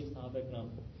Wasallam gave Sahaba Ikram.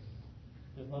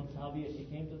 There's one Sahabiya, she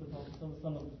came to the Prophet Sallallahu Alaihi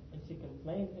Wasallam and she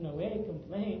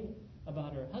complained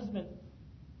about her husband.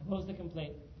 And what was the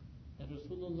complaint? That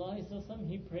Rasulullah Sallallahu Alaihi Wasallam,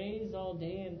 he prays all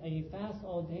day and he fasts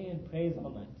all day and prays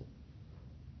all night.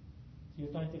 So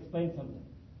you're trying to explain something,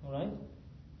 alright?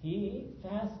 He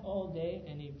fasts all day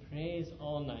and he prays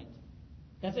all night.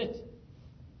 That's it.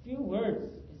 Few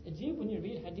words. It's ajib when you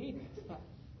read hadith.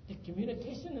 The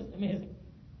communication is amazing.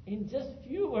 In just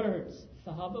few words,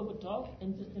 Sahaba would talk,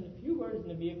 and just in a few words,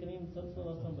 Nabi Kareem Sallallahu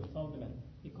Alaihi Wasallam would solve the matter.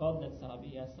 He called that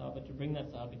Sahabi, he asked Sahaba to bring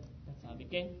that Sahabi. That Sahabi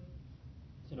came.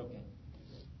 He said, okay.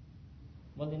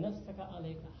 وَلِنَفْسَكَ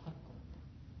عَلَيْكَ حَقٌّ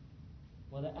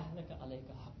وَلَأَهْلَكَ عَلَيْكَ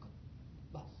حَقٌّ.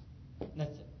 Bas.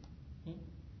 That's it.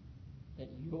 That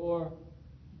your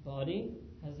body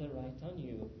has a right on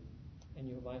you, and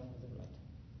your wife has a right on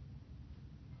you.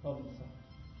 Problem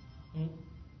solved.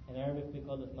 In Arabic we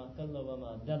call it ma qalla wa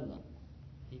ma dalla.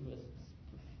 He was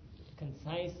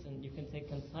concise, and you can say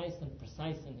concise and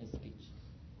precise in his speech.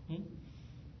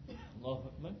 Allahu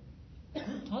Akbar.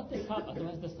 Who taught this Sahaba?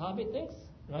 Otherwise the Sahabi thinks,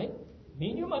 right? Me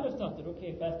and you might have thought that,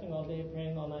 okay, fasting all day,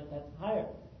 praying all night, that's higher.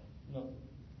 No.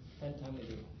 Spend time with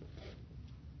you.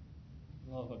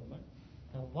 Allahu Akbar.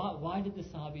 Now why did the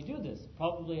Sahabi do this?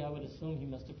 Probably I would assume he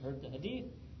must have heard the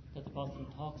hadith that the Prophet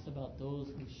talks about those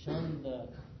who shun the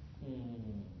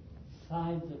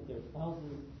sides of their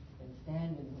spouses and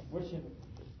stand in worship.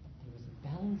 There was a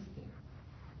balance there.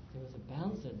 There was a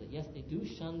balance there that yes, they do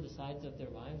shun the sides of their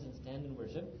wives and stand in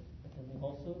worship, but then they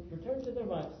also return to their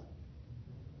wives.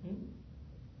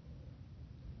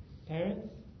 Parents,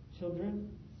 children,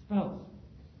 spouse.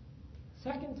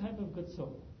 Second type of good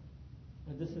soul.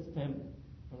 And this is family.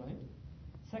 Alright?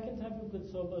 Second type of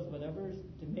good soba is whatever is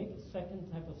to make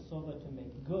second type of soba to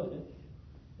make good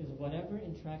is whatever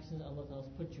interactions Allah has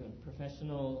put you in.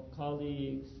 Professional,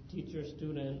 colleagues, teacher,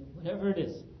 student, whatever it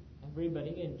is.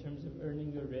 Everybody in terms of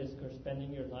earning your risk or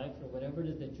spending your life or whatever it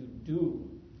is that you do.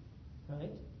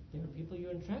 Right? There are people you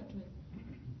interact with.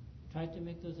 Try to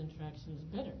make those interactions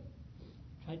better.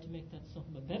 Try to make that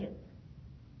sohbah better.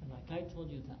 And like I told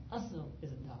you, the asl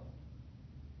is dawah.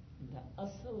 The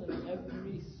asl in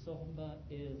every sohbah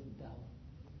is dawah.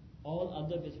 All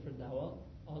adab is for dawah.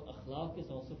 All akhlaq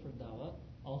is also for dawah.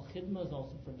 All khidmah is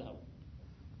also for dawah.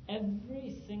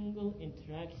 Every single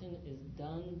interaction is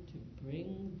done to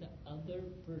bring the other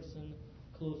person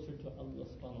closer to Allah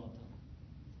subhanahu wa ta'ala.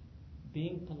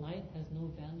 Being polite has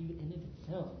no value in of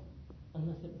itself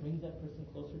unless it brings that person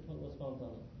closer to Allah subhanahu wa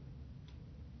ta'ala.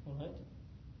 Alright?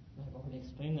 I've already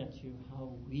explained that to you,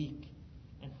 how weak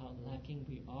and how lacking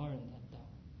we are in that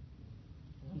dawah.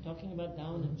 And I'm talking about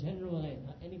dawah in a general way,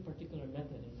 not any particular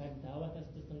method. In fact, dawah has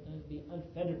to sometimes be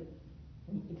unfettered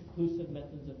from exclusive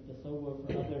methods of tasawwur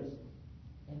for others.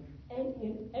 And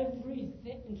in every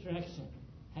interaction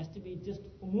has to be just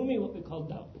umumi, what we call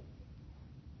dawah.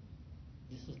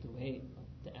 This is the way of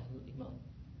the Ahlul Iman.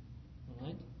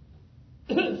 Alright?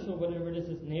 So whatever it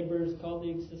is neighbors,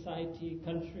 colleagues, society,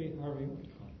 country, however you want to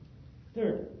call it.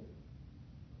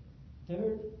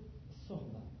 Third,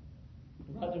 sohbah.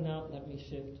 Rather now, let me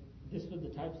shift. This was the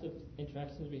types of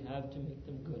interactions we have to make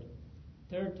them good.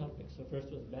 Third topic. So first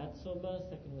was bad sohbah.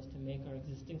 Second was to make our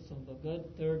existing sohbah good.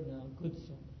 Third now, good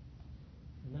sohbah.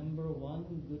 Number one,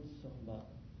 good sohbah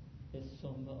is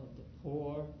sohbah of the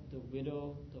poor, the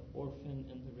widow, the orphan,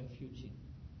 and the refugee.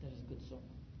 That is good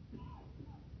sohbah.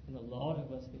 And a lot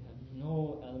of us, we have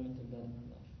no element of that in our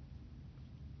life.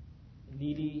 The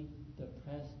needy, the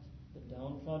oppressed, the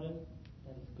downtrodden,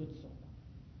 that is good sohbah.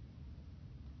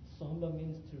 Sohbah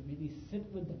means to really sit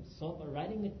with them. Sohbah,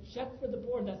 writing a check for the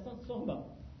poor, that's not sohbah.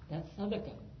 That's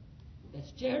sadaqah.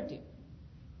 That's charity.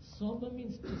 Sohbah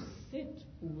means to sit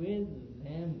with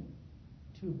them,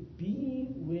 to be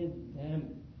with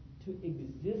them, to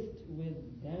exist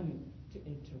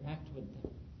interact with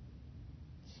them.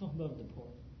 Suhbah of the poor.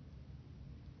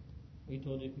 We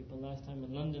told you people last time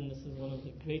in London, this is one of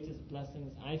the greatest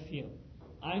blessings I feel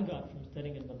I got from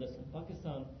studying in Madrasa in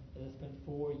Pakistan, as I spent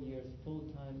 4 years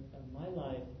full-time of my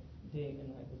life, day and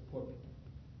night with poor people.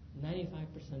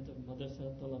 95% of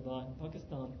Madrasa Talaba in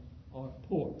Pakistan are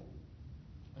poor.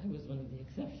 I was one of the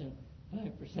exception,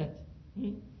 5%.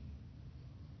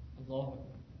 Allah.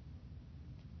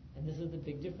 And this is the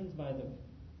big difference, by the way.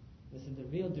 This is the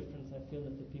real difference I feel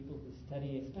that the people who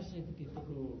study, especially the people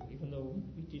who, even though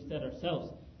we teach that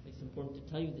ourselves, it's important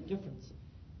to tell you the difference.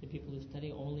 The people who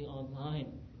study only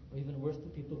online, or even worse, the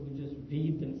people who just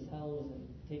read themselves and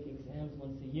take exams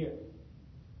once a year.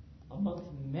 Amongst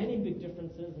many big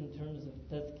differences in terms of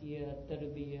tazkiyah,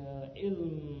 tarbiyah,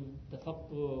 ilm,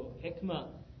 tafaqquh, hikmah,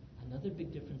 another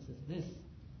big difference is this: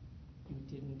 you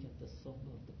didn't get the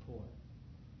suhbah of the poor.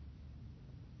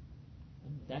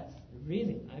 And that's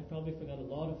really, I probably forgot a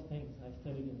lot of things I've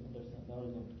studied in Madrasa,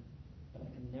 but I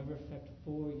can never affect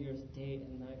 4 years, day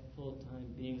and night, full time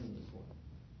being with the poor.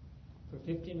 For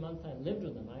 15 months I lived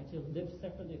with them. I actually lived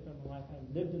separately from my wife. I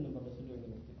lived in the Madrasa during the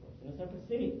Mufti course, in a separate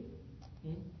city.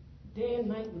 Day and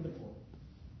night with the poor.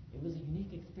 It was a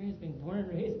unique experience being born and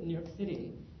raised in New York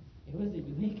City. It was a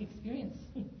unique experience.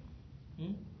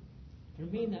 For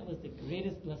me, that was the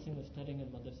greatest blessing of studying in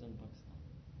Madrasa in Pakistan.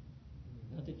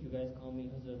 Not that you guys call me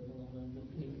Hazrat Mulana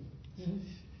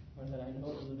or that I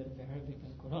know a little bit of Arabic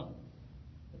and Quran,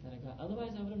 but that I got.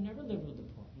 Otherwise, I would have never lived with the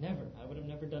poor. Never. I would have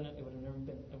never done it. It would have never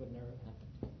been. It would never have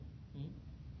happened.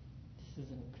 This is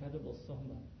an incredible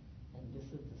suhbah, and this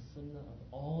is the sunnah of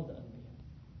all the Anbiya.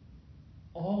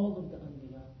 All of the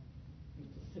Anbiya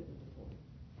used to sit with the poor.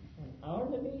 And our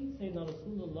Nabi, Sayyidina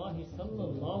Rasulullah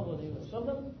sallallahu alayhi wa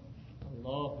sallam,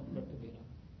 Allahu Akbar kabira.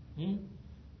 He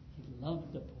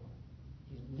loved the poor.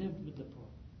 He lived with the poor.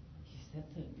 He said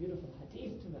such beautiful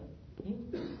hadith to them. He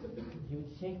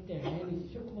would shake their hand.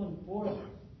 He shook one poor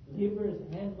laborer's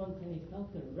hand once, and he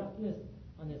felt the roughness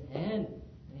on his hand.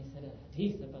 And he said a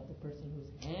hadith about the person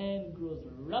whose hand grows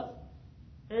rough,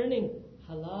 earning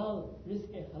halal,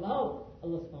 rizq halal.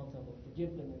 Allah subhanahu wa ta'ala will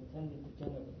forgive them and send them to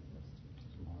Jannah with his mercy.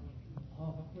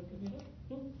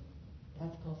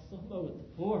 That's called suhbah with the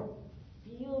poor.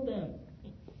 Feel them.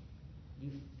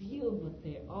 You feel what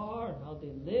they are, how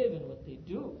they live, and what they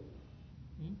do.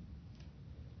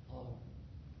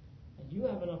 And you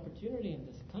have an opportunity in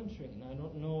this country, and I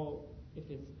don't know if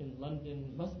it's in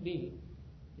London, must be,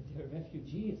 that there are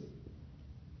refugees.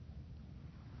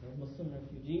 There are Muslim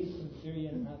refugees from Syria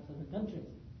and perhaps other countries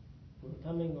who are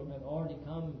coming or have already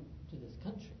come to this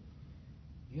country.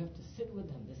 You have to sit with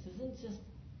them. This isn't just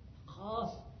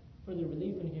khas for the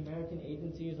relief and humanitarian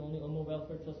agencies, only Ummah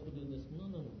Welfare Trust will do this.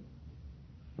 No.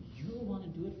 You want to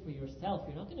do it for yourself.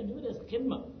 You're not going to do it as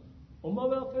khidmah. Ummah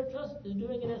Welfare Trust is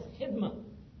doing it as khidmah,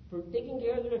 for taking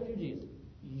care of the refugees.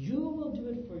 You will do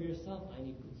it for yourself. I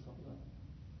need good suhbah.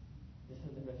 This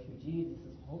is the refugee. This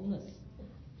is homeless.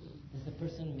 This is a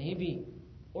person maybe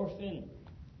orphan.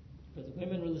 For the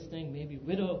women we're listening, maybe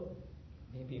widow.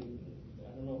 Maybe,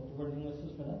 I don't know what the word in English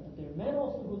is for that, but there are men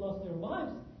also who lost their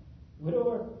wives.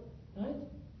 Widower, right?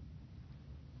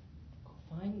 Go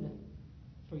find them.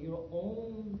 For your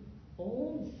own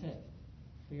sake,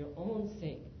 for your own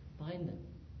sake, find them.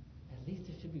 At least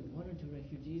there should be 1 or 2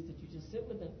 refugees that you just sit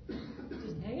with them,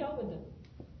 just hang out with them.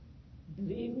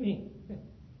 Believe me,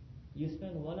 you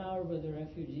spend 1 hour with a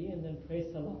refugee and then pray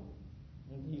salah.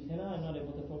 And you say, no, I'm not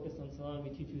able to focus on salah,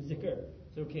 we teach you zikr.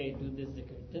 It's okay, do this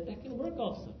zikr. That can work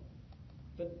also.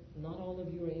 But not all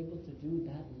of you are able to do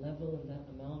that level and that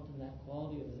amount and that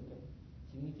quality of zikr.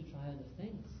 So you need to try other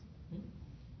things.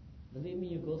 Believe me,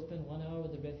 you go spend 1 hour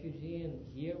with a refugee and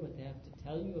hear what they have to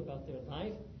tell you about their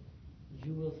life,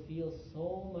 you will feel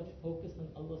so much focus on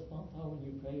Allah subhanahu wa ta'ala when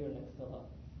you pray your next salah.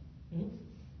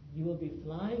 You will be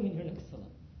flying in your next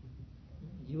salah.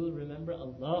 You will remember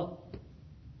Allah.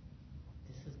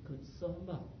 This is good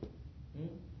suhbah.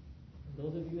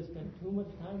 Those of you who spend too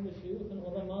much time with shuyukh and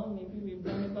ulama, maybe we've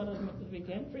done about as much as we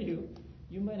can for you.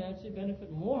 You might actually benefit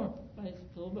more by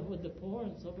suhbah with the poor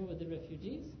and suhbah with the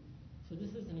refugees. So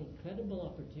this is an incredible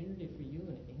opportunity for you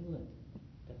in England,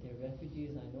 that there are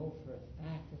refugees. I know for a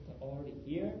fact that they're already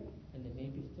here, and there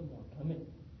may be still more coming.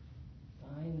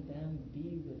 Find them,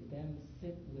 be with them,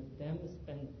 sit with them,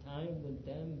 spend time with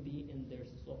them, be in their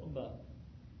suhbah.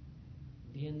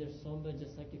 Be in their suhbah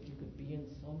just like if you could be in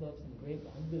suhbah of some great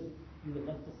elders. You would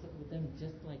love to sit with them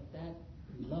just like that.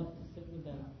 You love to sit with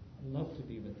them and love to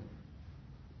be with them.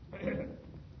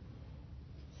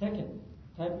 Second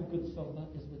type of good suhbah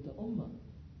is with the ummah.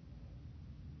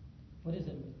 What is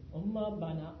it with? Ummah,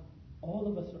 by now, all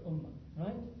of us are ummah,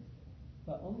 right?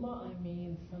 By ummah, I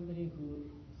mean somebody who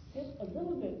sits a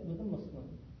little bit with a Muslim,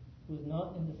 who's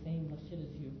not in the same masjid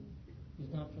as you,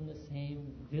 who's not from the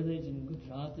same village in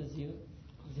Gujarat as you.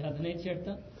 Zyada nahi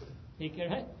chirta. Take it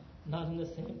right. Not in the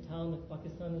same town of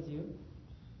Pakistan as you.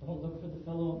 Don't look for the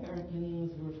fellow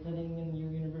Americans who are studying in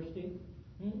your university.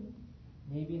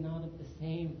 Maybe not of the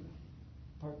same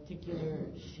particular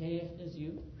sheikh as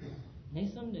you. Nahi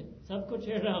samjhe. Sab ko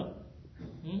chhed raha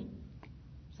hu.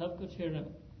 Sab ko chhed raha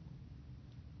hu.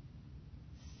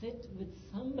 Sit with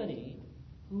somebody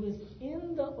who is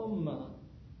in the ummah,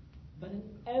 but in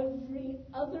every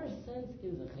other sense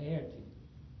is ghair to you.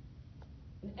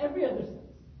 In every other sense.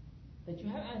 That you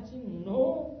have actually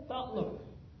no ta'alluq,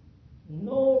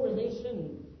 no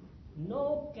relation,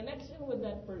 no connection with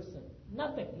that person.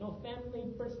 Nothing. No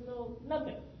family, personal,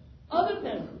 nothing. Other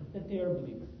than that they are a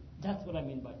believer. That's what I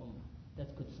mean by ummah.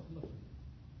 That's good suhbah.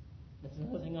 That's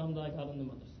another thing I got in the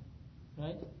madrasa.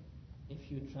 Right?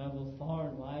 If you travel far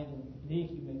and wide in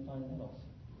Greek, you may find that also.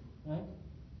 Right?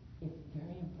 It's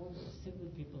very important to sit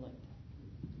with people like that.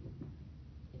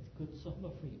 It's good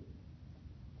suhbah for you.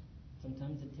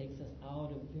 Sometimes it takes us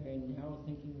out of very narrow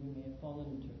thinking we may have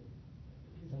fallen into.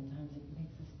 Sometimes it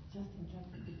makes us just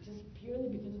interested, just purely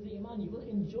because of the iman. You will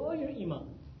enjoy your iman.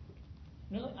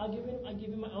 I'll give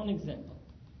you my own example.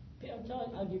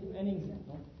 I'll give you an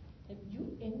example. That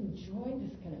you enjoy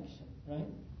this connection, right?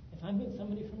 If I meet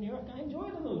somebody from New York, I enjoy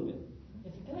it a little bit.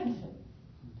 It's a connection.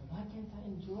 But why can't I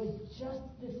enjoy just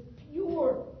this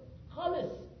pure, khalis,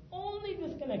 only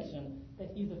this connection that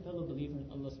he's a fellow believer in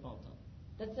Allah subhanahu wa ta'ala?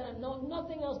 That's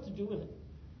nothing else to do with it.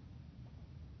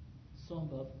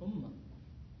 Sohbah of ummah.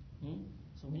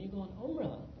 So when you go on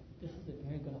umrah, this is a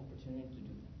very good opportunity to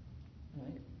do that.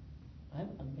 Right? I'm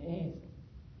amazed.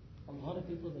 A lot of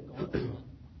people that go on umrah,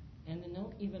 and they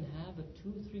don't even have a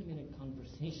 2-3 minute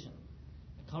conversation.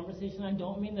 A conversation, I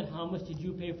don't mean that how much did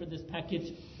you pay for this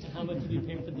package and how much did you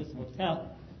pay for this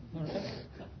hotel. All right?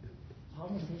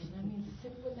 Conversation, I mean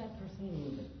sit with that person a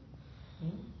little bit.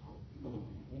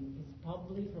 It's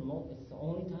probably it's the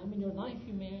only time in your life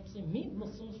you may actually meet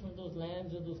Muslims from those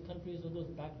lands or those countries or those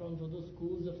backgrounds or those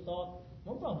schools of thought.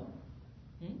 No problem.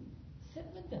 Sit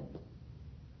with them.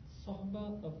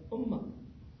 Sohbah of ummah.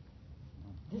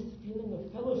 This feeling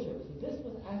of fellowship. So this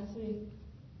was actually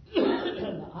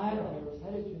the ayah I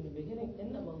recited to you in the beginning.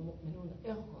 إِنَّمَا الْمُؤْمِنُونَ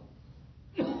إِخْوَةٌ.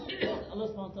 Allah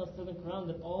subhanahu wa ta'ala said in the Quran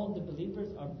that all the believers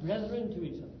are brethren to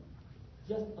each other.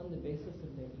 Just on the basis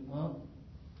of their iman.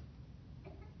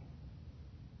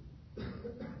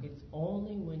 It's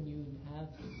only when you have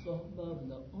sohbah of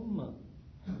the ummah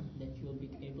that you'll be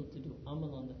able to do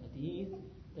amal on the hadith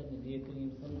that Nabi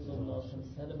Kareem sallallahu alaihi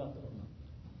wasallam said about the ummah.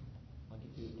 I'll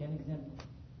give you again an example.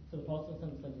 So the Prophet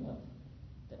said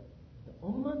that the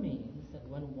ummah means that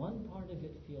when one part of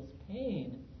it feels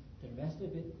pain, the rest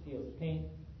of it feels pain.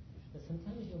 But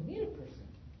sometimes you'll meet a person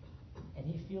and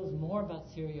he feels more about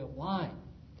Syria. Why?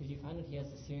 Because you find out he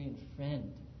has a Syrian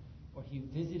friend or he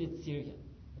visited Syria.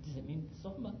 What does it mean?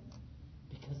 Sohbah.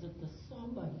 Because of the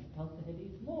sohbah, he felt the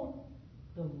hadith more.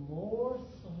 The more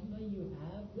sohbah you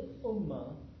have with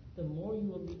ummah, the more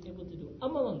you will be able to do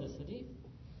amal on this hadith.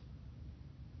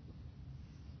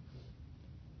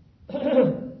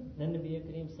 Then Nabi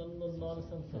Kareem sallallahu alaihi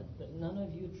wasallam said that none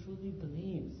of you truly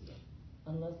believes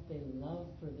unless they love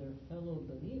for their fellow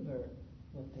believer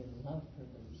what they love for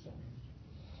themselves.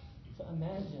 So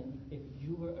imagine if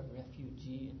you were a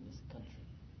refugee in this country.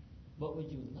 What would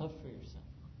you love for yourself?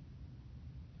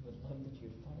 You would love that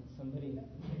you'd find somebody who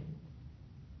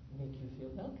would make you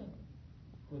feel welcome,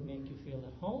 who would make you feel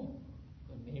at home,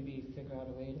 who would maybe figure out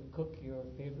a way to cook your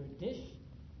favorite dish,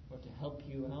 or to help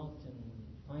you out in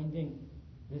finding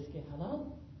rizq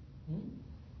halal.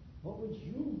 What would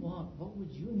you want? What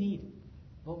would you need?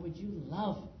 What would you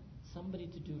love somebody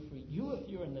to do for you if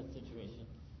you're in that situation?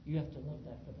 You have to love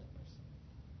that for that person.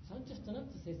 It's not just enough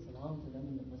to say salam to them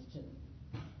in the masjid.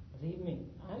 Believe me,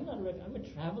 I'm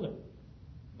a traveler.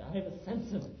 I have a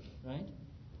sense of it, right?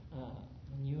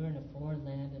 When you're in a foreign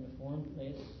land, in a foreign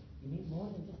place, you need more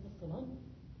than just a salam.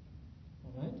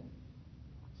 Alright?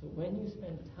 So when you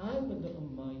spend time with the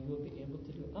ummah, you will be able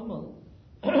to do amal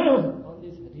on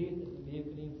this hadith that Nabi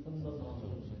Kareem sallallahu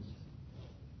alaihi wasallam.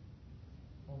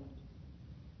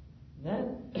 Then,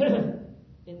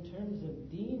 in terms of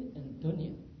deen and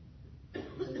dunya,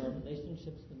 because our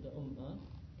relationships with the ummah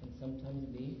can sometimes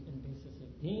be on basis of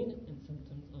deen and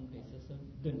sometimes on basis of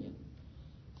dunya.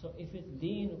 So if it's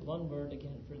deen, one word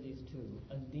again for these two,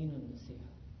 ad-deen and nasiha.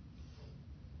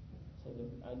 So the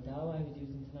dawah I was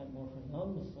using tonight more for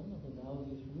non-Muslim, although dawah is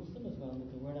used for Muslim as well, but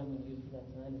the word I'm going to use for that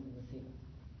tonight is nasiha.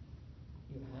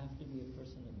 You have to be a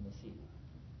person of nasiha.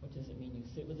 What does it mean? You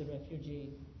sit with a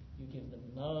refugee, you give them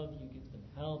love, you give them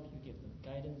help, you give them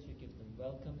guidance, you give them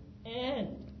welcome,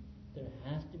 and there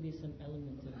has to be some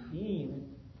element of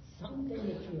deen, something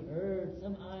that you heard,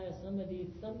 some ayah, some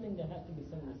hadith, something that has to be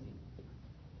some receipt.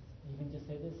 You can just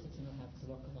say this,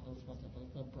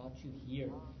 Allah brought you here,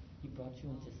 He brought you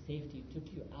into safety, He took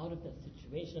you out of that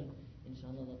situation.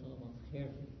 Inshallah, Allah Ta'ala wants khair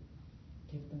for you.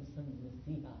 Give them some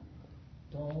nasiha.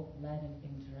 Don't let an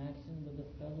interaction with a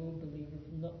fellow believer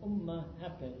from the ummah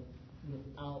happen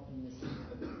without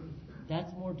nasiha.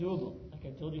 That's more doable. Like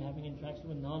I told you, having interaction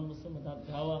with non-Muslim without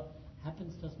dawah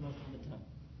happens to us most of the time.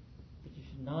 But you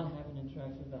should not have an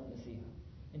interaction without nasiha.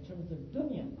 In terms of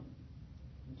dunya,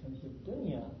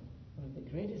 one of the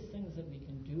greatest things that we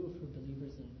can do for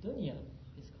believers in dunya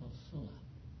is called sulah.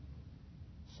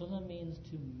 Sulah means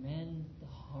to mend the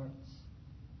hearts,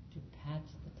 to patch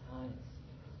the ties.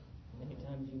 Many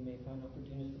times you may find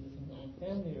opportunities for this in your own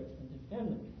family or extended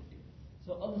family.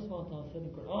 So Allah subhanahu wa ta'ala said in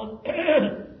the Quran,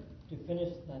 to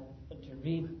finish that, to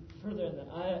read further in that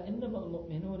ayah, إِنَّمَا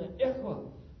الْمُؤْمِنُونَ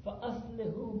إِخْوَةٌ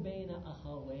فَأَصْلِحُوا بَيْنَ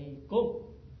أَخَوَيْكُمْ.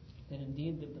 That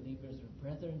indeed the believers are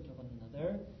brethren to one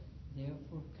another,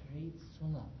 therefore create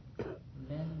sunnah,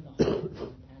 mend the hearts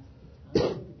and pass the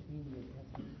ties between your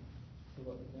brethren. So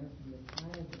what we learn from this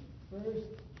ayah, the first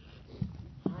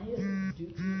highest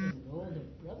duty and role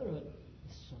of brotherhood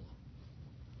is sunnah.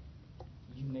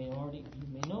 You may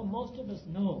know, most of us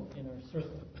know in our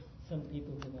circle, some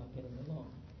people who are not getting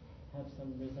along, have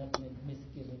some resentment,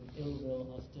 misgiving, ill will,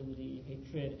 hostility,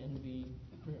 hatred, envy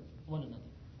for one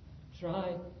another.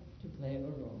 Try to play a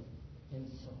role in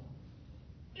sunnah.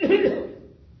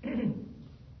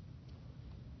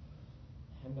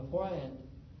 And before I end,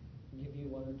 I'll give you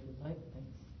one or two light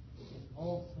things. There's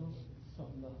also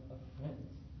sunnah of friends.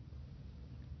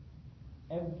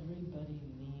 Everybody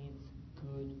needs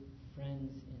good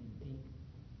friends in deen.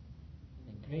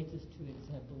 And the greatest two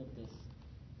example of this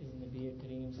is Nabi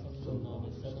Kareem sallallahu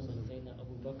alaihi wasallam and Sayyidina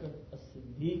Abu Bakr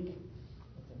as-Siddiq.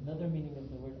 That's another meaning of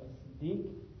the word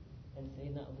as-Siddiq. And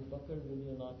Sayyidina Abu Bakr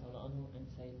radiyallahu ta'ala anhu and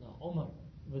Sayyidina Umar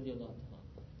radiyallahu ta'ala.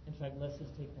 In fact, let's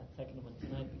just take that second one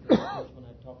tonight because that's the one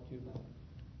I talked to you about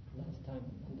last time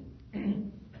in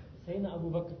London. Sayyidina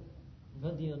Abu Bakr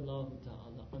radiyallahu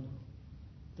ta'ala anhu,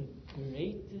 the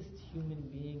greatest human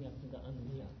being after the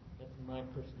Anbiya. That's my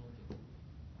personal view.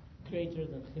 Greater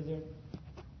than Khidr.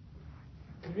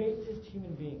 Greatest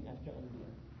human being after Anbiya.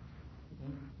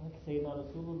 Like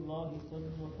Sayyidina Rasulullah,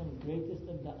 greatest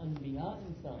of the Anbiya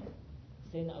insan.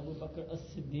 Sayyidina Abu Bakr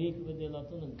as-Siddiq,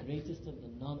 the greatest of the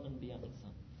non-Anbiya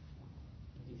insan.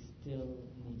 But he still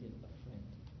needed a friend.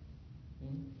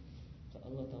 So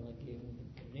Allah Ta'ala gave him the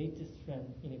greatest friend,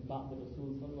 meaning Ba'd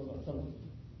Rasul sallallahu alaihi wasallam,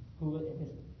 who in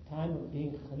his time of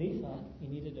being Khalifa, he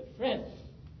needed a friend.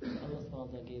 So Allah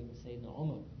subhanahu wa ta'ala gave him Sayyidina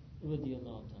Umar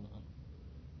radiyallahu ta'ala anhu,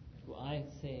 who I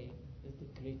say is the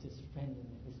greatest friend in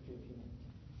the history of humanity.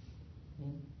 So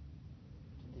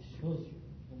this shows you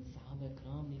when Sahaba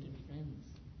Ikram needed friends.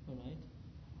 Alright?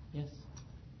 Yes.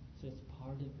 So it's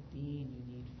part of deen, you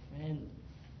need friend.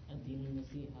 And deen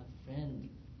al-nasiha, friend.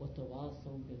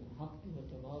 وَتَوَاصَوْا بِالْحَقِّ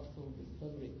وَتَوَاصَوْا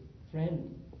بِالصَّبْرِ. Friend.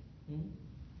 You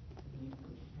need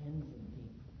good friends in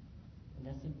deen. And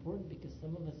that's important because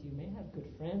some of us, you may have good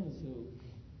friends who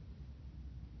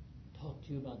talk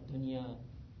to you about dunya,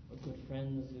 or good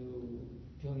friends who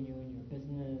join you in your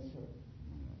business, or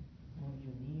no,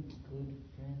 you need good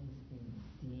friends in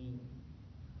deen.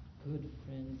 Good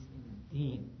friends in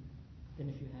deen. Then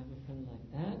if you have a friend like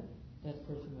that, that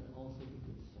person would also be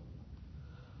good sunnah.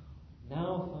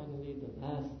 Now finally the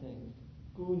last thing,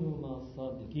 Kunu ma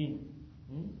sadiqeen.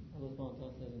 Allah subhanahu wa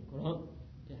ta'ala says in Quran,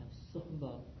 to have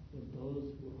suhbah with those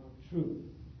who are true.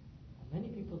 And many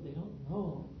people, they don't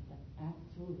know the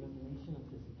actual revelation of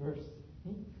this verse.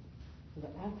 So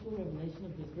the actual revelation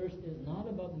of this verse is not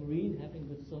about murid having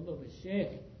good suhbah with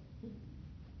shaykh.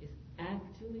 It's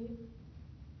actually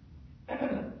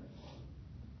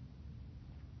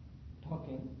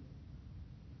talking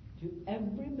to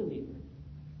every believer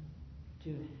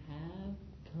to have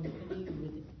company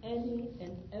with any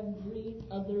and every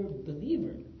other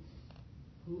believer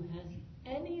who has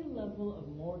any level of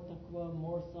more taqwa,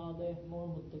 more salih, more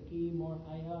muttaqi, more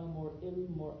haya, more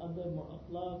ilm, more adab, more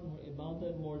akhlaq, more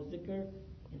ibadah, more zikr,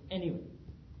 in any way.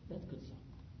 That's good song.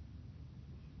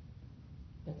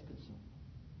 That's good song.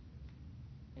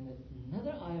 And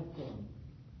another ayah of Quran,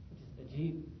 which is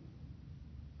Ajib,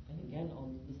 and again,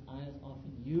 this ayah is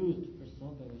often used for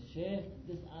sohbah with shaykh.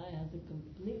 This ayah has a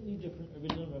completely different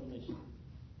original revelation.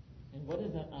 And what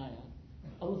is that ayah?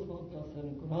 Allah subhanahu wa ta'ala said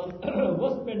in Quran,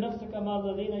 وَاصْبِرْ نَفْسَكَ مَعَ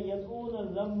الَّذِينَ يَدْعُونَ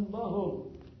رَبَّهُمْ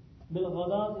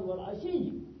بِالْغَدَاةِ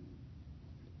وَالْعَشِيِّ.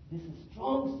 This is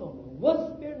strong sohbah.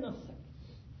 Wasbir nafsak.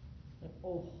 That,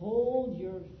 oh, hold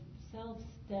yourself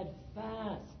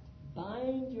steadfast.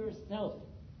 Bind yourself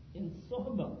in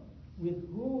sohbah. With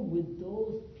whom? With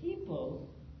those people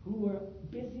who were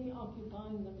busy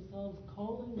occupying themselves,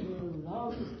 calling your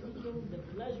love, seeking the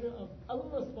pleasure of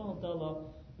Allah subhanahu wa ta'ala,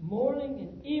 morning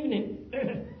and evening.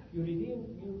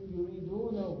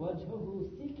 يُرِيدُونَ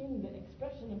وَجْهَهُ, seeking the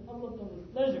expression of Allah Ta'ala's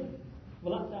pleasure.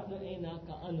 وَلَا تَعْدُ عَيْنَاكَ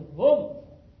عَنْهُمْ.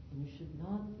 You should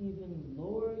not even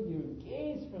lower your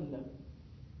gaze from them.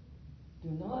 Do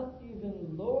not even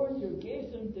lower your gaze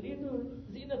from تُرِيدُ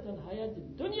زِينَةَ الْحَيَاةِ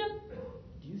الدُّنْيَا.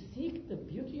 Do you seek the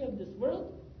beauty of this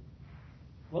world?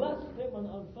 وَلَا تُطِعْ مَنْ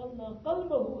أَغْفَلْنَا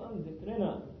قَلْبَهُ عَنْ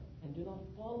ذِكْرِنَا. And do not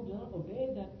follow, do not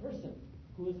obey that person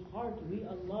whose heart, we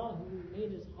Allah, who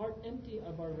made his heart empty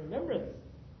of our remembrance.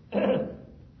 وَاتَّبَعَ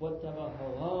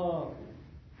هَوَاهُ.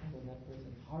 And when that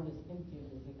person's heart is empty of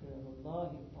the zikr of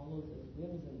Allah, he follows his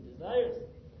whims and desires.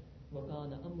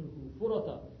 وَكَانَ أَمْرُهُ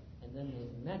فُرَطًا. And then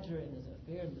his matter and his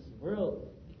affair in this world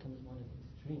becomes one of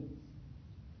extremes.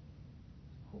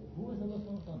 Who is Allah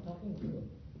talking to?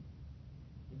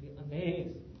 You'd be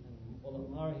amazed. And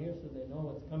ulama are here so they know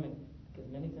what's coming. Because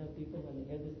many times people, when they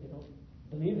hear this, they don't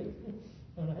believe it.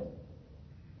 Alright?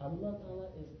 Allah Ta'ala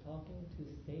is talking to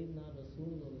Sayyidina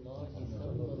Rasulullah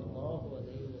sallallahu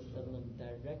alayhi wa sallam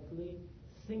directly,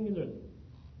 singularly.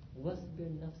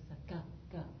 Wasbir nafsaka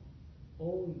ka.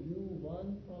 Oh, you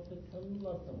one Prophet sallallahu alayhi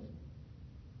wa sallam.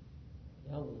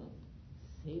 Ya Allah.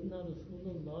 Sayyidina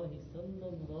Rasulullah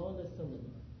sallallahu alayhi wa sallam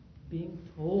being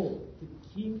told to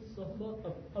keep sohbah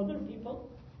of other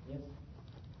people? Yes.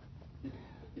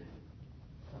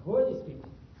 Who are these people?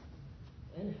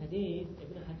 In Hadith,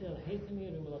 Ibn Hajar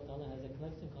al-Haythami has a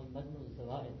collection called Majmu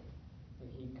al-Zawaid,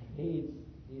 where he creates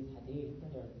these hadith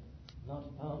that are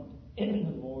not found in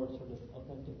the more sort of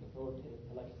authentic, authoritative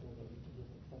collections that we can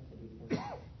just accept hadith from.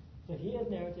 So he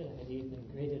has narrated a hadith and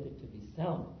graded it to be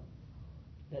sound,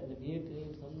 that Nabi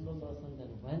Kareem sallallahu alaihi wasallam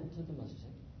then went to the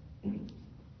masjid,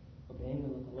 obeying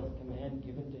Allah's command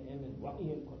given to him in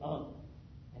Wahy and Quran,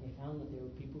 and he found that there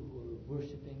were people who were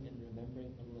worshipping and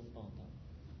remembering Allah subhanahu wa ta'ala.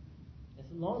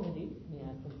 It's a long hadith, and he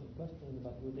asked them some questions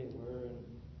about who they were and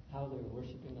how they were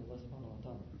worshipping Allah subhanahu wa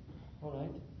ta'ala.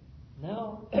 Alright?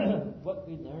 Now, what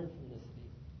we learn from this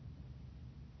hadith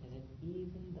is that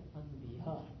even the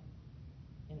Anbiya,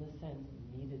 in a sense,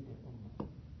 needed their ummah.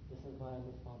 This is why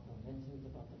Allah subhanahu wa ta'ala mentions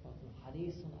about the Prophet,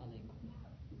 Harisun alaykum.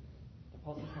 The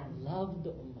Prophet loved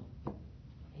the ummah.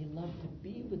 He loved to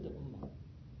be with the ummah.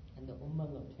 And the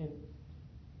ummah loved him.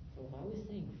 So when I was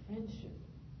saying friendship,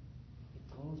 it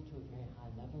goes to a very high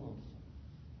level also.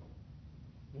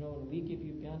 You know, when we give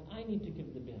you bayan, I need to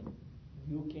give the bayan.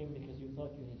 You came because you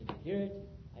thought you needed to hear it.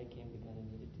 I came because I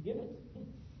needed to give it.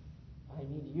 I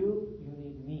need you, you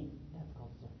need me. That's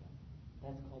called sunnah.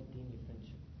 That's called dini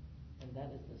friendship. And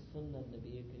that is the sunnah of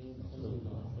Nabi Kareem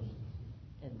sallallahu alaihi wasallam.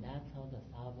 And that's how the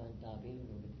Sahaba and Tabi'in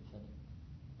were with each other.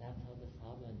 That's how the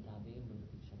Sahaba and Tabi'in were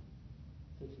with each other.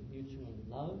 So it's mutual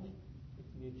love,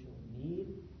 it's mutual need,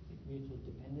 it's mutual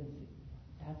dependency.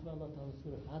 That's why Allah Ta'ala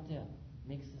Surah Fatiha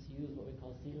makes us use what we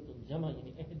call Sighatul Jama,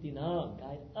 yani ihdina,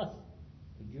 guide us.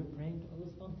 But you're praying to Allah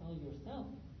subhanahu wa ta'ala yourself.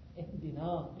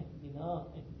 Ihdina,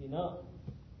 ihdina, ihdina.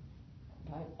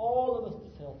 Guide all of us to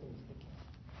Sirat al-Mustaqim.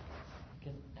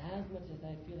 Because as much as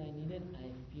I feel I need it, I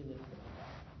feel it.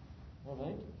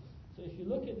 Alright? So if you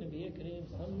look at Nabi Kareem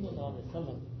sallallahu alayhi wa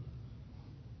sallam,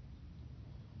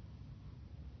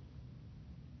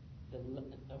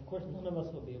 of course none of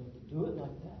us will be able to do it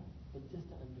like that, but just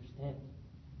to understand.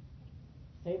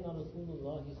 Sayyidina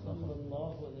Rasulullah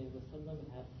sallallahu alayhi wa sallam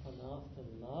had fana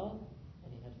fillah and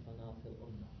he had fana fil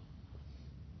ummah.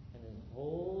 And his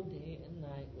whole day and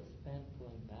night was spent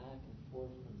going back and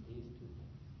forth from these two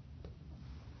things.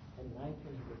 At night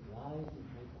when he would rise and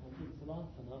pray tahajjud salah,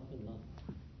 fana fillah.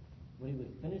 When he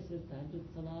would finish his tahajjud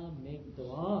salah, make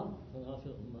dua, fana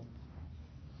fil ummah.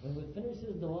 When he would finish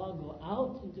his dua, go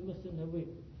out into Masjid Nabawi,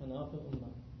 fana fil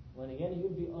ummah. When again he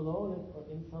would be alone or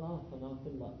in salah, fana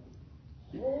fillah.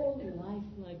 Whole life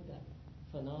like that.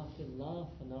 Fana fillah,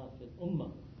 fana fil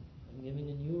ummah. I'm giving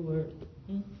a new word.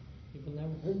 People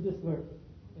never heard this word.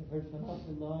 They've heard fana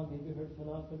fillah, maybe heard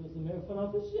fana fil Islam, maybe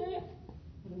fana fil shaykh.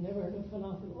 But I've never heard of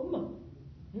fana fil ummah.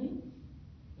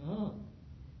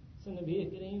 So Nabi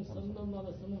Kareem sallallahu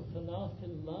alayhi wa sallam, fana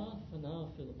fillah, fana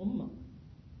fil ummah.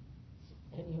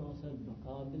 And he also said,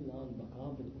 baqa billah and baqa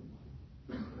bil ummah.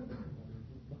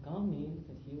 Baqa means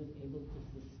that he was able to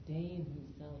sustain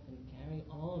himself and carry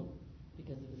on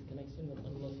because of his connection with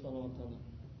Allah subhanahu wa ta'ala.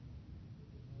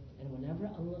 And whenever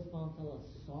Allah subhanahu wa ta'ala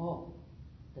saw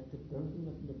that the burden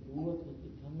of nubuwwat was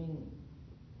becoming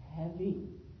heavy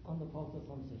on the Prophet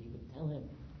ﷺ, so he would tell him,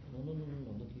 no,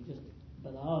 look, you just,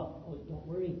 don't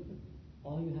worry.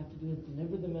 All you have to do is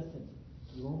deliver the message.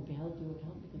 You won't be held to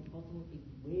account because the Prophet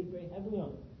weighed very heavily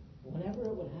on it. Whenever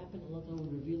it would happen, Allah Ta'ala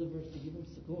would reveal a verse to give him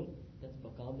sukoon. That's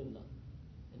baqa billah.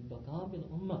 And baqa bil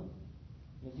ummah.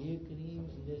 Nabi Kareem,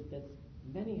 that's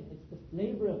many, it's the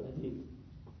flavor of hadith.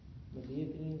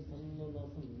 Nabi Kareem sallallahu alaihi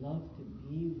wasallam loved to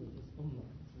be with his ummah.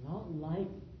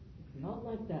 It's not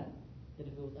like that if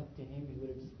it was up to him, he would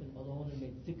have just been alone and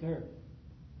made zikr.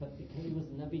 But because he was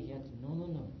Nabi, he had to,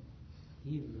 no.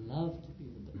 He loved to be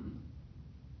with the ummah.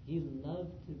 He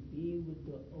loved to be with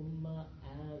the ummah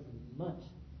as much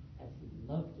as he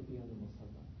loved to be on the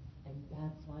musalla. And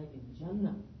that's why in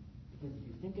Jannah, because if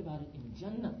you think about it, in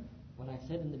Jannah, what I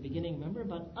said in the beginning, remember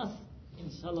about us,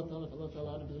 inshallah ta'ala, if Allah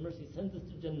ta'ala out of His mercy sends us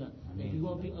to Jannah, that we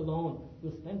won't be alone,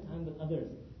 we'll spend time with others.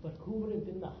 But who would have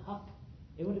been the haqq?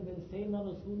 It would have been Sayyidina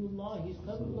Rasulullah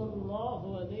sallallahu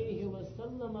alayhi wa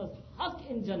sallam's haqq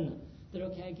in Jannah. That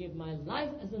okay, I gave my life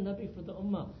as a Nabi for the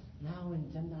ummah. Now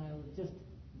in Jannah I will just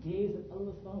gaze at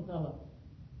Allah subhanahu wa ta'ala.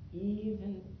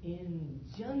 Even in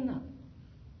Jannah,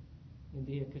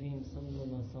 Nabi Kareem sallallahu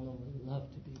alayhi wa sallam would love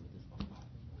to be with his ummah.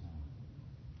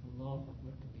 Allahu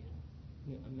Akbar Kabir.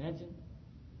 Can you imagine?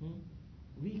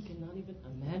 We cannot even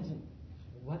imagine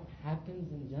what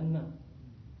happens in Jannah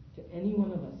to any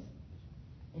one of us.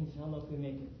 Inshallah, if we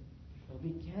make it. But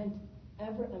we can't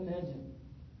ever imagine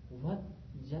what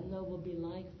Jannah will be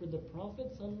like for the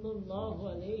Prophet sallallahu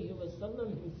alaihi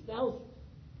wasallam himself,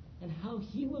 and how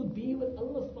he will be with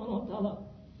Allah subhanahu wa ta'ala,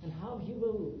 and how he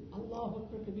will, Allahu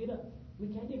Akbar Kabira. We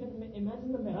can't even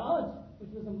imagine the Mi'raj,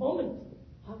 which was a moment.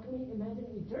 How can we imagine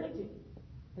eternity?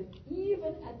 But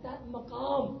even at that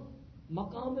maqam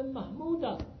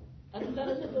al-mahmuda,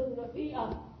 al-darajat al-rafi'ah,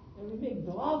 that we make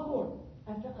dua for,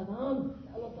 after adhan,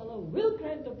 Allah Ta'ala will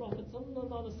grant the Prophet sallallahu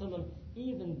alaihi wasallam,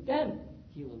 even then,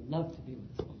 he will love to be with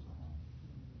his ummah.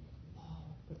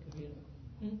 Allahu Akbar Kabira.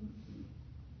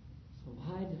 So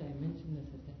why did I mention this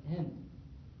at the end?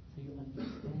 So you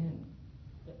understand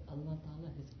that Allah Ta'ala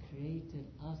has created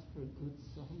us for good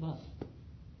suhbah.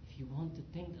 If you want to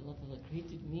think that Allah Ta'ala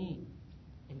created me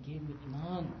and gave me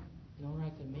iman in order I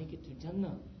could make it to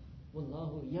Jannah,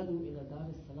 Wallahu yalu ila dar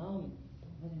as-salam.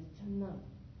 What is Jannah?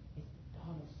 It's the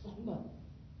dar of suhbah.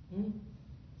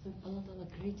 So Allah Ta'ala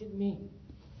created me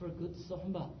for good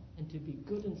suhbah and to be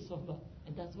good in suhbah,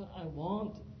 and that's what I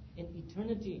want in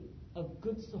eternity, of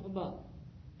good suhbah.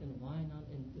 Then why not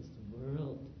in this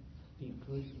world be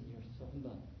good in your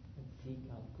suhbah and seek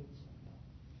out good suhbah?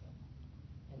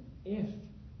 And if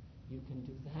you can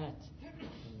do that, then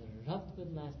the rabt with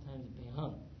last time's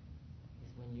bayan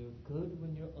is when you're good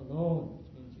when you're alone,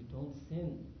 which means you don't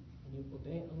sin and you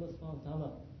obey Allah subhanahu wa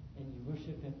ta'ala and you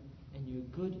worship Him and you're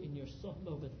good in your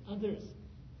suhbah with others,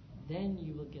 then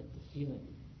you will get the feeling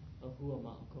of huwa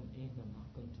ma'akum aina ma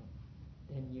kuntum.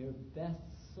 Then your best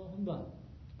suhbah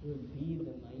will be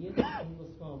the mayyat of Allah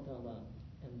subhanahu wa ta'ala,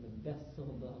 and the best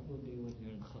suhbah will be when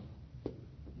you're in khala.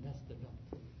 That's the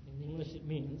rabt. In English it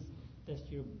means that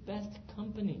your best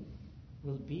company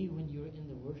will be when you're in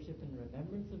the worship and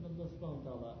remembrance of Allah subhanahu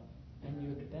wa ta'ala, and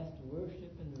your best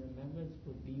worship and remembrance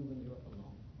will be when you're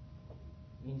alone.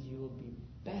 It means you will be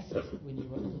best when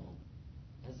you're alone.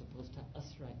 As opposed to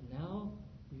us right now,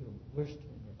 we are worst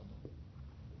when we're alone.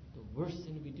 The worst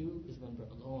thing we do is when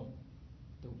we're alone.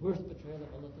 The worst betrayal of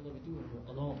Allah Ta'ala we do when we're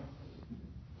alone. So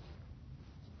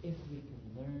if we can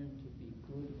learn to be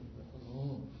good when we're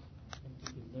alone, and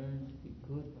to learn to be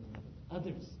good when we're with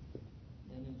others,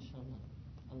 then inshallah,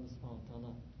 Allah subhanahu wa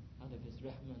ta'ala, out of His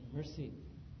rahmah and mercy,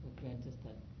 will grant us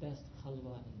that best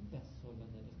khalwa and best sohbah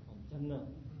that is called Jannah.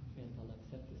 May Allah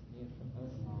accept this need from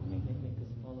us. May He make us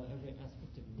follow every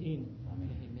aspect of deen.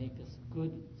 May He make us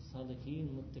good,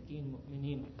 salihin, muttaqeen,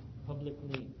 mu'mineen,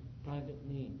 publicly,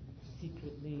 privately,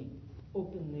 secretly,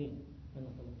 openly. May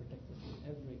Allah protect us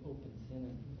from every open sin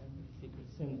and from every secret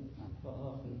sin.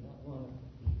 وآخر دعوانا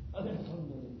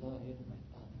الحمد لله رب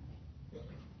العالمين.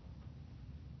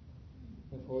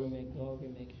 Before we make dua, we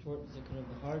make short zikr of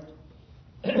the heart.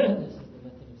 This is the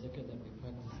method of zikr that we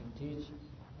practice and teach.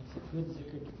 It's a good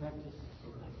zikr to practice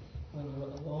when you're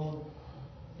alone,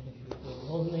 and if you feel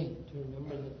lonely, to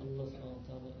remember that Allah subhanahu wa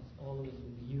ta'ala is always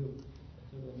with you.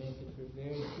 So we'll make it for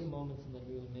very few moments, and then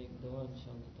we will make dua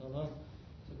inshallah ta'ala.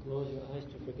 So close your eyes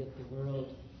to forget the world,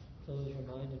 close your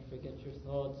mind and forget your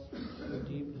thoughts, go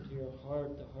deep into your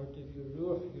heart, the heart of your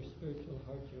ruh, your spiritual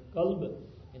heart, your qalb,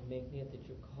 and make niyat that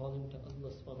you're calling to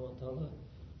Allah subhanahu wa ta'ala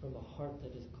from a heart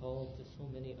that is called to so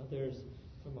many others,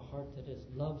 from a heart that has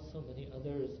loved so many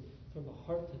others, from a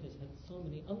heart that has had so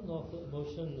many unlawful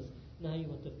emotions. Now you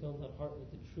want to fill that heart with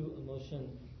the true emotion,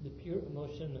 the pure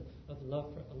emotion of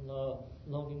love for Allah,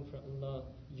 longing for Allah,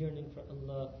 yearning for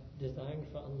Allah, desiring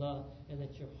for Allah, and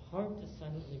that your heart is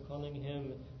silently calling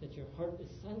Him, that your heart is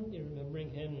silently remembering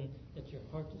Him, that your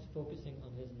heart is focusing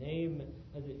on His name,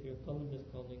 as if your qalb is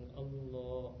calling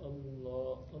Allah,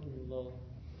 Allah, Allah.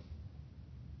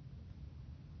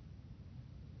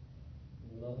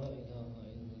 La ilaha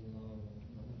illallah.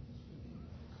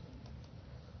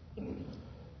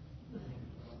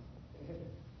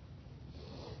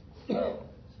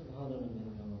 سبحان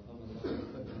ربنا وبحمده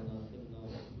سبحان سيدنا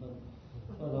محمد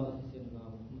وعلى سيدنا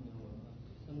محمد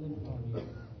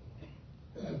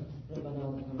وسلم ربنا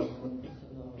ارحمنا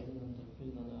وانفسنا وان لم تغفر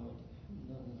لنا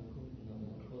وترحمنا لنكونن من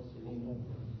الخاسرين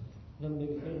رب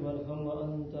اغفر وارحم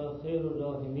وانت خير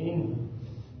الراحمين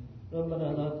ربنا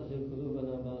لا تزغ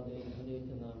قلوبنا بعد إذ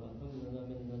هديتنا وهب لنا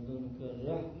من لدنك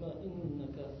الرحمة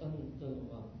إنك أنت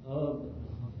الوهاب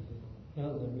يا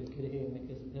رب الكريم make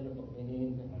us better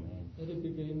mu'mineen. Ya Rabbi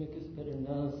Kareem, make us better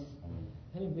nas.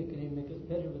 Ya Rabbi Kareem, make us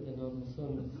better with the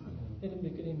non-Muslims. Ya Rabbi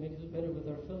Kareem, make us better with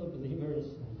our fellow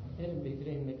believers. Ya Rabbi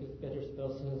Kareem, make us better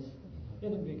spouses. Ya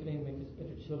Rabbi Kareem, make us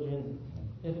better children.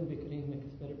 Ya Rabbi Kareem, make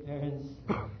us better parents.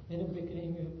 Ya Rabbi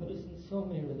Kareem, you have put us in so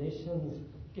many relations,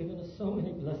 given us so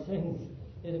many blessings.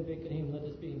 Ya Rabbi Kareem, let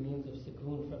us be a means of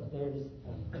sukoon for others,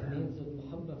 a means of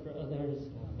muhabba for others,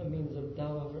 a means of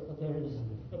dawah for others,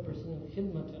 a person of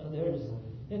khidmah to others.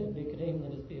 Ya Rabbi Kareem,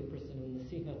 let us be a person of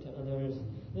nasiha to others.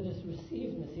 Let us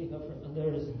receive nasiha from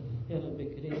others. Ya Rabbi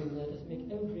Kareem, let us make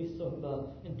every sohbah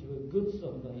into a good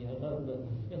sohbah, Ya Rabbi.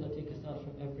 Ya Allah, take us out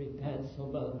from every bad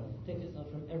sohbah. Take us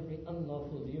out from every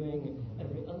unlawful viewing,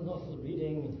 every unlawful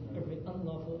reading, every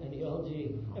unlawful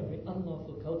ideology, every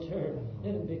unlawful culture.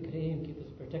 Ya Rabbi Kareem, keep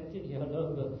us protected, Ya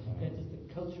Rabbi. Grant us the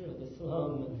culture of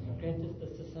Islam. Grant us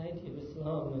the society of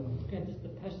Islam. Grant us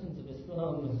the passions of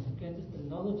Islam. Grant us the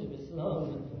knowledge of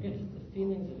Islam. Grant us the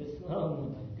feelings of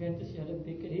Islam. Grant us, Ya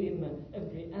Rabbi Kareem,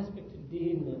 every aspect of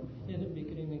deen. Ya Rabbi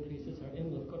Kareem, increases our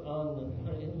ilm of Quran,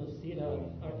 our ilm of Seerah,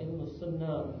 our ilm of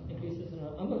Sunnah. Increases in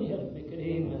our amal, Ya Rabbi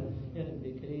Kareem. Ya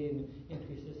Rabbi Kareem,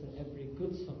 increases in every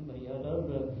good sohbah, Ya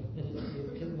Rabbi. Let us be a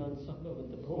khidmah sohbah with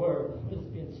the poor. Let us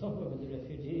be in sohbah with the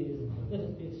refugees. Let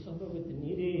us be in sohbah with the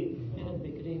needy. Ya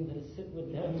Rabbi Kareem, let us sit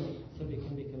with them so we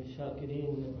can become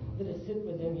shakireen. Let us sit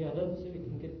with them, Ya Rabbi, so we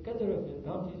can get qadr of the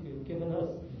bounties you have given us.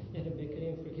 Ya Rabbi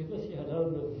Kareem, forgive us, Ya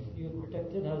Rabbi. You have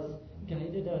protected us,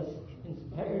 guided us,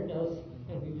 inspired us,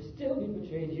 and we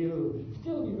betrayed you.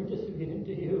 Still we were disobedient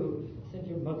to you. Send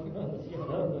your maghfirah on us, Ya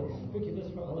Rabbi. Forgive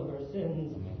us for all of our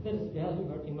sins. Let us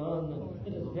value our iman.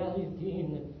 Let us value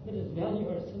deen. Let us value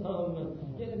our salam.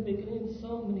 Ya Rabbi Kareem,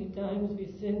 so many times we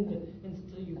sinned, and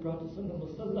still you brought us on the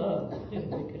musalla. Ya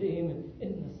Rabbi Kareem,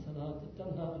 inna salata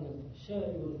tanha anil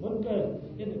fahsha'i wal munkar.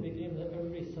 Ya Rabbi Kareem, let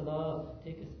every salah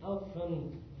take us out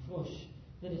from fush.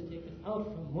 Let us take us out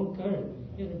from munkar.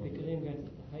 Ya Rabbi Kareem, grant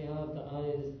us the haya of the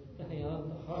eyes, the haya of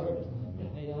the heart, the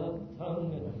haya of the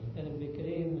tongue. Ya Rabbi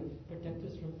Kareem, protect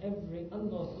us from every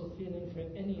unlawful feeling for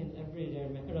any and every Jair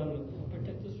Mihram.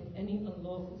 Protect us from any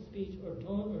unlawful speech or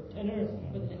tone or tenor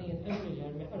with any and every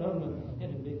Jair Mihram. Ya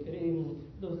Rabbi Kareem,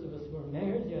 those of us who are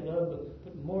married, Ya Rabbi,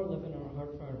 put more love in our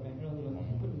heart for our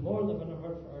Mihram. Put more love in our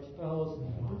heart for our spouse.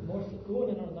 Put more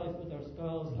sukoon in our life with our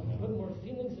spouse. Put more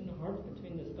feelings in the heart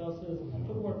between the spouses.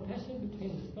 Put more passion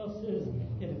between the spouses.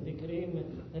 Ya Rabbi Kareem,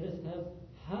 let us have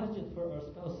hajat for our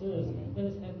spouses. Let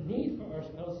us have need for our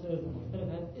spouses. Let us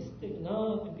have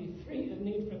istighna and be free of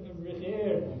need from every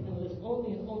khair. And let us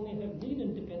only and only have need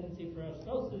and dependency for our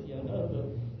spouses, Ya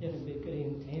Rabbi. Ya Rabbi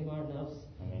Kareem, tame our nafs,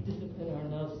 discipline our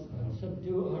nafs,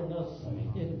 subdue our nafs.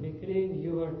 Ya Rabbi Kareem,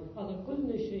 you are ala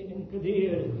kulli shay'in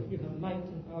qadir. You have might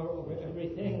and power over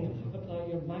everything. Apply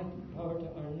your might and power to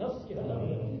our nafs, Ya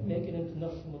Rabbi. Make it into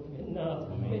nafs mutmainna.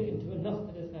 Make it into a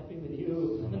nafs that is happy with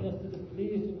you, a nafs that is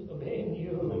pleased with obeying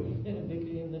you. Ya Rabbi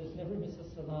Kareem, let us never miss a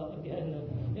salah again.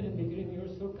 Ya Rabbi Kareem, you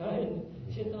are so kind.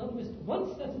 Shaitan missed one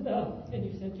sajda and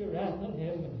you sent your wrath on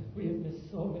him. We have missed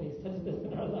so many sajdas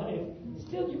in our life.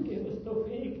 Still you gave us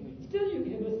tawfiq. Still you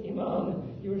gave us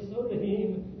iman. You are so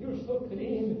Rahim. You are so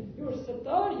Kareem. You are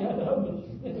Sattar, Ya Rabbi.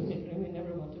 Ya Rabbi Kareem, we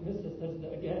never want to miss a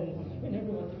sajda again. We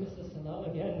never want to miss a salah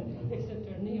again, except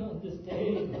our niyyah on this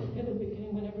day. Ya Rabbi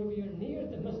Kareem, whenever we are near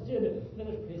the masjid, let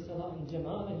us pray salah in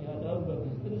jama'ah, Ya Rabbi.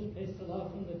 Let us pray salah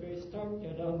from the very start,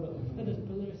 Ya Rabbi. Let us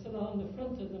pray salah on the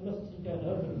front of the masjid, Ya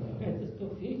Rabbi. Grant us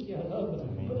tawfiq, Ya Rabbi.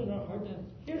 Put in our heart a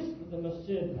fierce the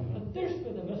masjid, a thirst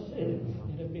for the masjid.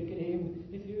 Ya Rabbi Kareem,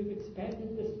 if you have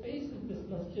expanded the space of this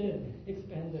masjid,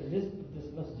 expand the rizq of this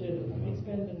masjid,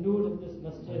 expand the nur of this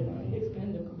masjid,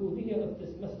 expand the kabooliyah of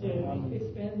this masjid,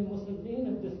 expand the muslimin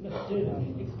of this masjid,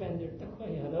 expand their taqwa,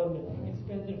 Ya Rab,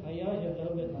 expand their haya, Ya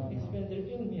Rab, expand their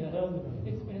ilm, Ya Rab,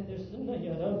 expand their sunnah,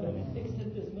 Ya Rab,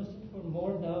 accept this masjid for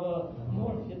more dawah,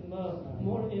 more khidmah,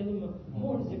 more ilm,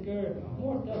 more zikr,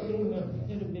 more ta'zeem,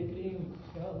 Ya Rabbi Kareem.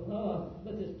 Ya Allah,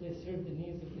 let this place serve the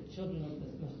needs of the children of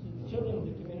this masjid, the children of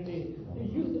the community, the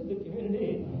youth of the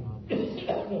community.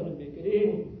 Ya Rabbi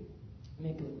Kareem,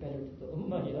 make us better to the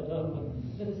ummah, Ya Rab.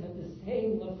 Let us have the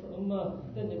same love for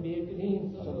ummah that Nabi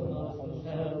Kareem sallallahu alaihi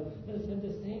wasallam had. Let us have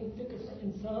the same fikr for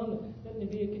insan that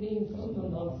Nabi Kareem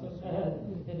sallallahu alaihi wasallam had.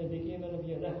 And Nabi Kareem of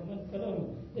your rahman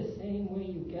karam, the same way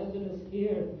you gathered us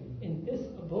here in this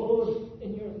abode,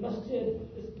 in your masjid,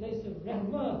 this place of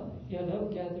rahmah, Ya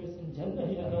Rab, gather us in Jannah,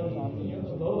 Ya Rab, in your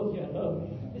abode, Ya Rab.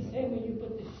 The same way you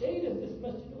put the shade of this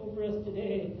masjid over us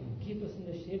today, keep us in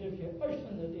the shade of your arsh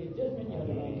on the day of judgment, Ya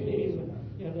Rabbi Kareem.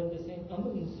 Ya Rab, the same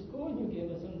amal and sukoon you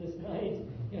gave us on this night,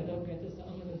 Ya Rab, grant us the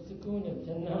amal and sukoon of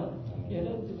Jannah. Ya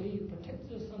Rab, the way you protect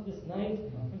us on this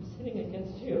night from sinning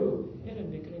against you, Ya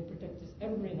Rabbi Kareem, protect us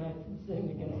every night from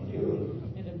sinning against you.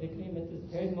 Ya Rabbi Kareem, at this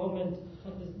very moment,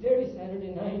 on this very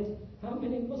Saturday night, how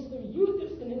many Muslim youth are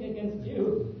sinning against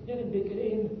you? Ya Rabbi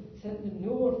Kareem, send the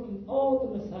nur from all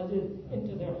the masajid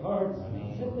into their hearts.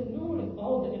 Send the nur of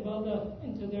all the ibadah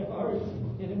into their hearts.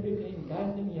 Ya Rabbi Kareem,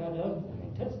 guide them, Ya Rab.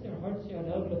 Touch their hearts, Ya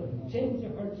Rab. Change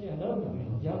their hearts, Ya Rab.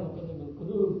 Ya Muqallib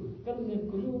al-Qulub. Qallib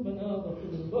qulubana wa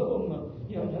qulubahum.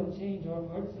 Ya Rab, change our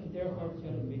hearts and their hearts, Ya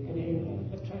Rabbi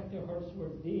Kareem. Attract their hearts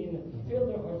towards deen. Fill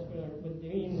their hearts with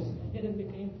deen. Ya Rabbi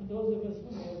Kareem, for those of us who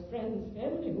have friends,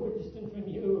 family who are distant from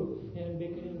you, Ya Rabbi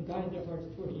Kareem, guide their hearts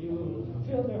toward you.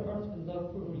 Fill their hearts with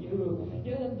love for you.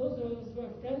 Ya Rab, those of us who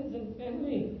are friends and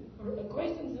family or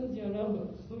acquaintances, Ya Rab,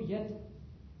 who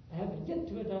have yet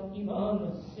to adopt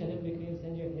Iman. Ya Rabbi Kareem,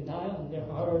 send your hidayah on their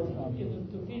hearts. Give them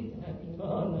tawfiq to have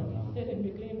Iman. Ya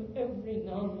Rabbi Kareem, every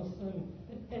non-Muslim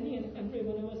that any and every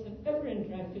one of us have ever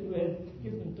interacted with,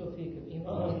 give them tawfiq of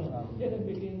Iman. Ya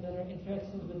Rabbi Kareem, that our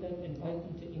interactions with them invite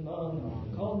them to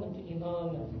Iman, call them to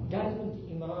Iman, guide them to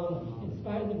Iman,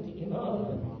 inspire them to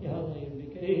Iman. Ya Allah, Ya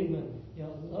Rabbi Kareem, Ya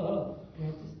Allah,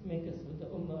 make us with the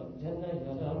ummah of Jannah,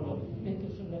 Ya Rab. Make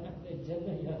us from the Ahl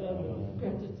Jannah, Ya Rab.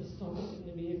 Grant us the sunnah of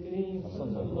Nabi Kareem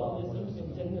sallallahu alaihi wasallam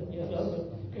in Jannah, Ya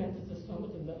Rab. Grant us the sunnah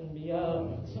of the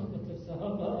Anbiya, sunnah of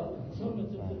Sahaba, sunnah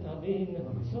of the Tabi'in,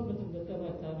 sunnah of the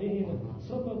Taba Tabi'in,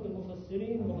 sunnah of the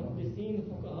Mufassirin, Muhaddithin,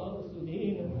 Fuqaha,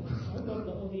 Usulin, sunnah of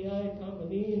the Awliya,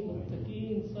 Kamilin,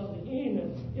 Muttaqin,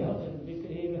 Salihin. Ya Rabbi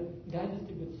Kareem, guide us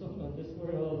to good sunnah in this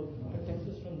world. Protect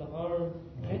us from the harm.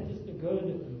 Grant us the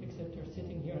good. Accept our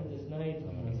sitting here on this night,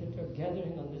 accept our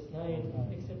gathering on this night,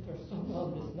 accept our sunnah on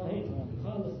this night.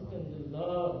 Khalisatan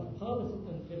lillah,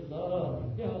 khalisatan fillah.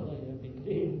 Ya Allah, Ya Rabbi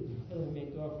Kareem. And we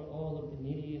make dua for all of the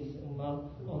needy in the ummah,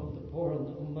 all of the poor in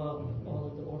the ummah,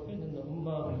 all of the orphan in the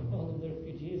ummah, all of the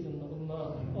refugees in the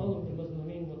ummah, all of the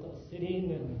Muslimin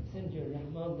mutaassirin. Send your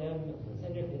rahmah on them,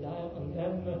 send your hidayah on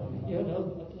them. Ya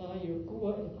Rab, apply your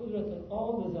quwwah and qudrat on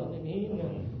all the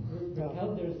zalimeen.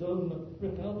 Repel their zulm,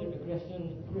 repel their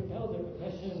aggression, repel their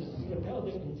oppression, repel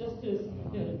their injustice.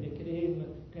 Ya Rabbi Kareem,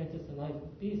 grant us a life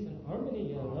of peace and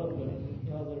harmony, Ya Rab.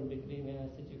 Ya Rabbi Kareem, I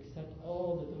ask that you accept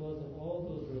all the du'as of all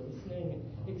those who are listening,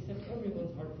 accept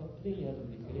everyone's heartfelt plea, Ya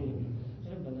Rabbi Kareem.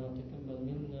 ربنا تقبل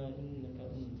منا إنك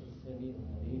أنت السميع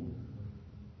العليم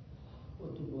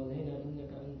وتب علينا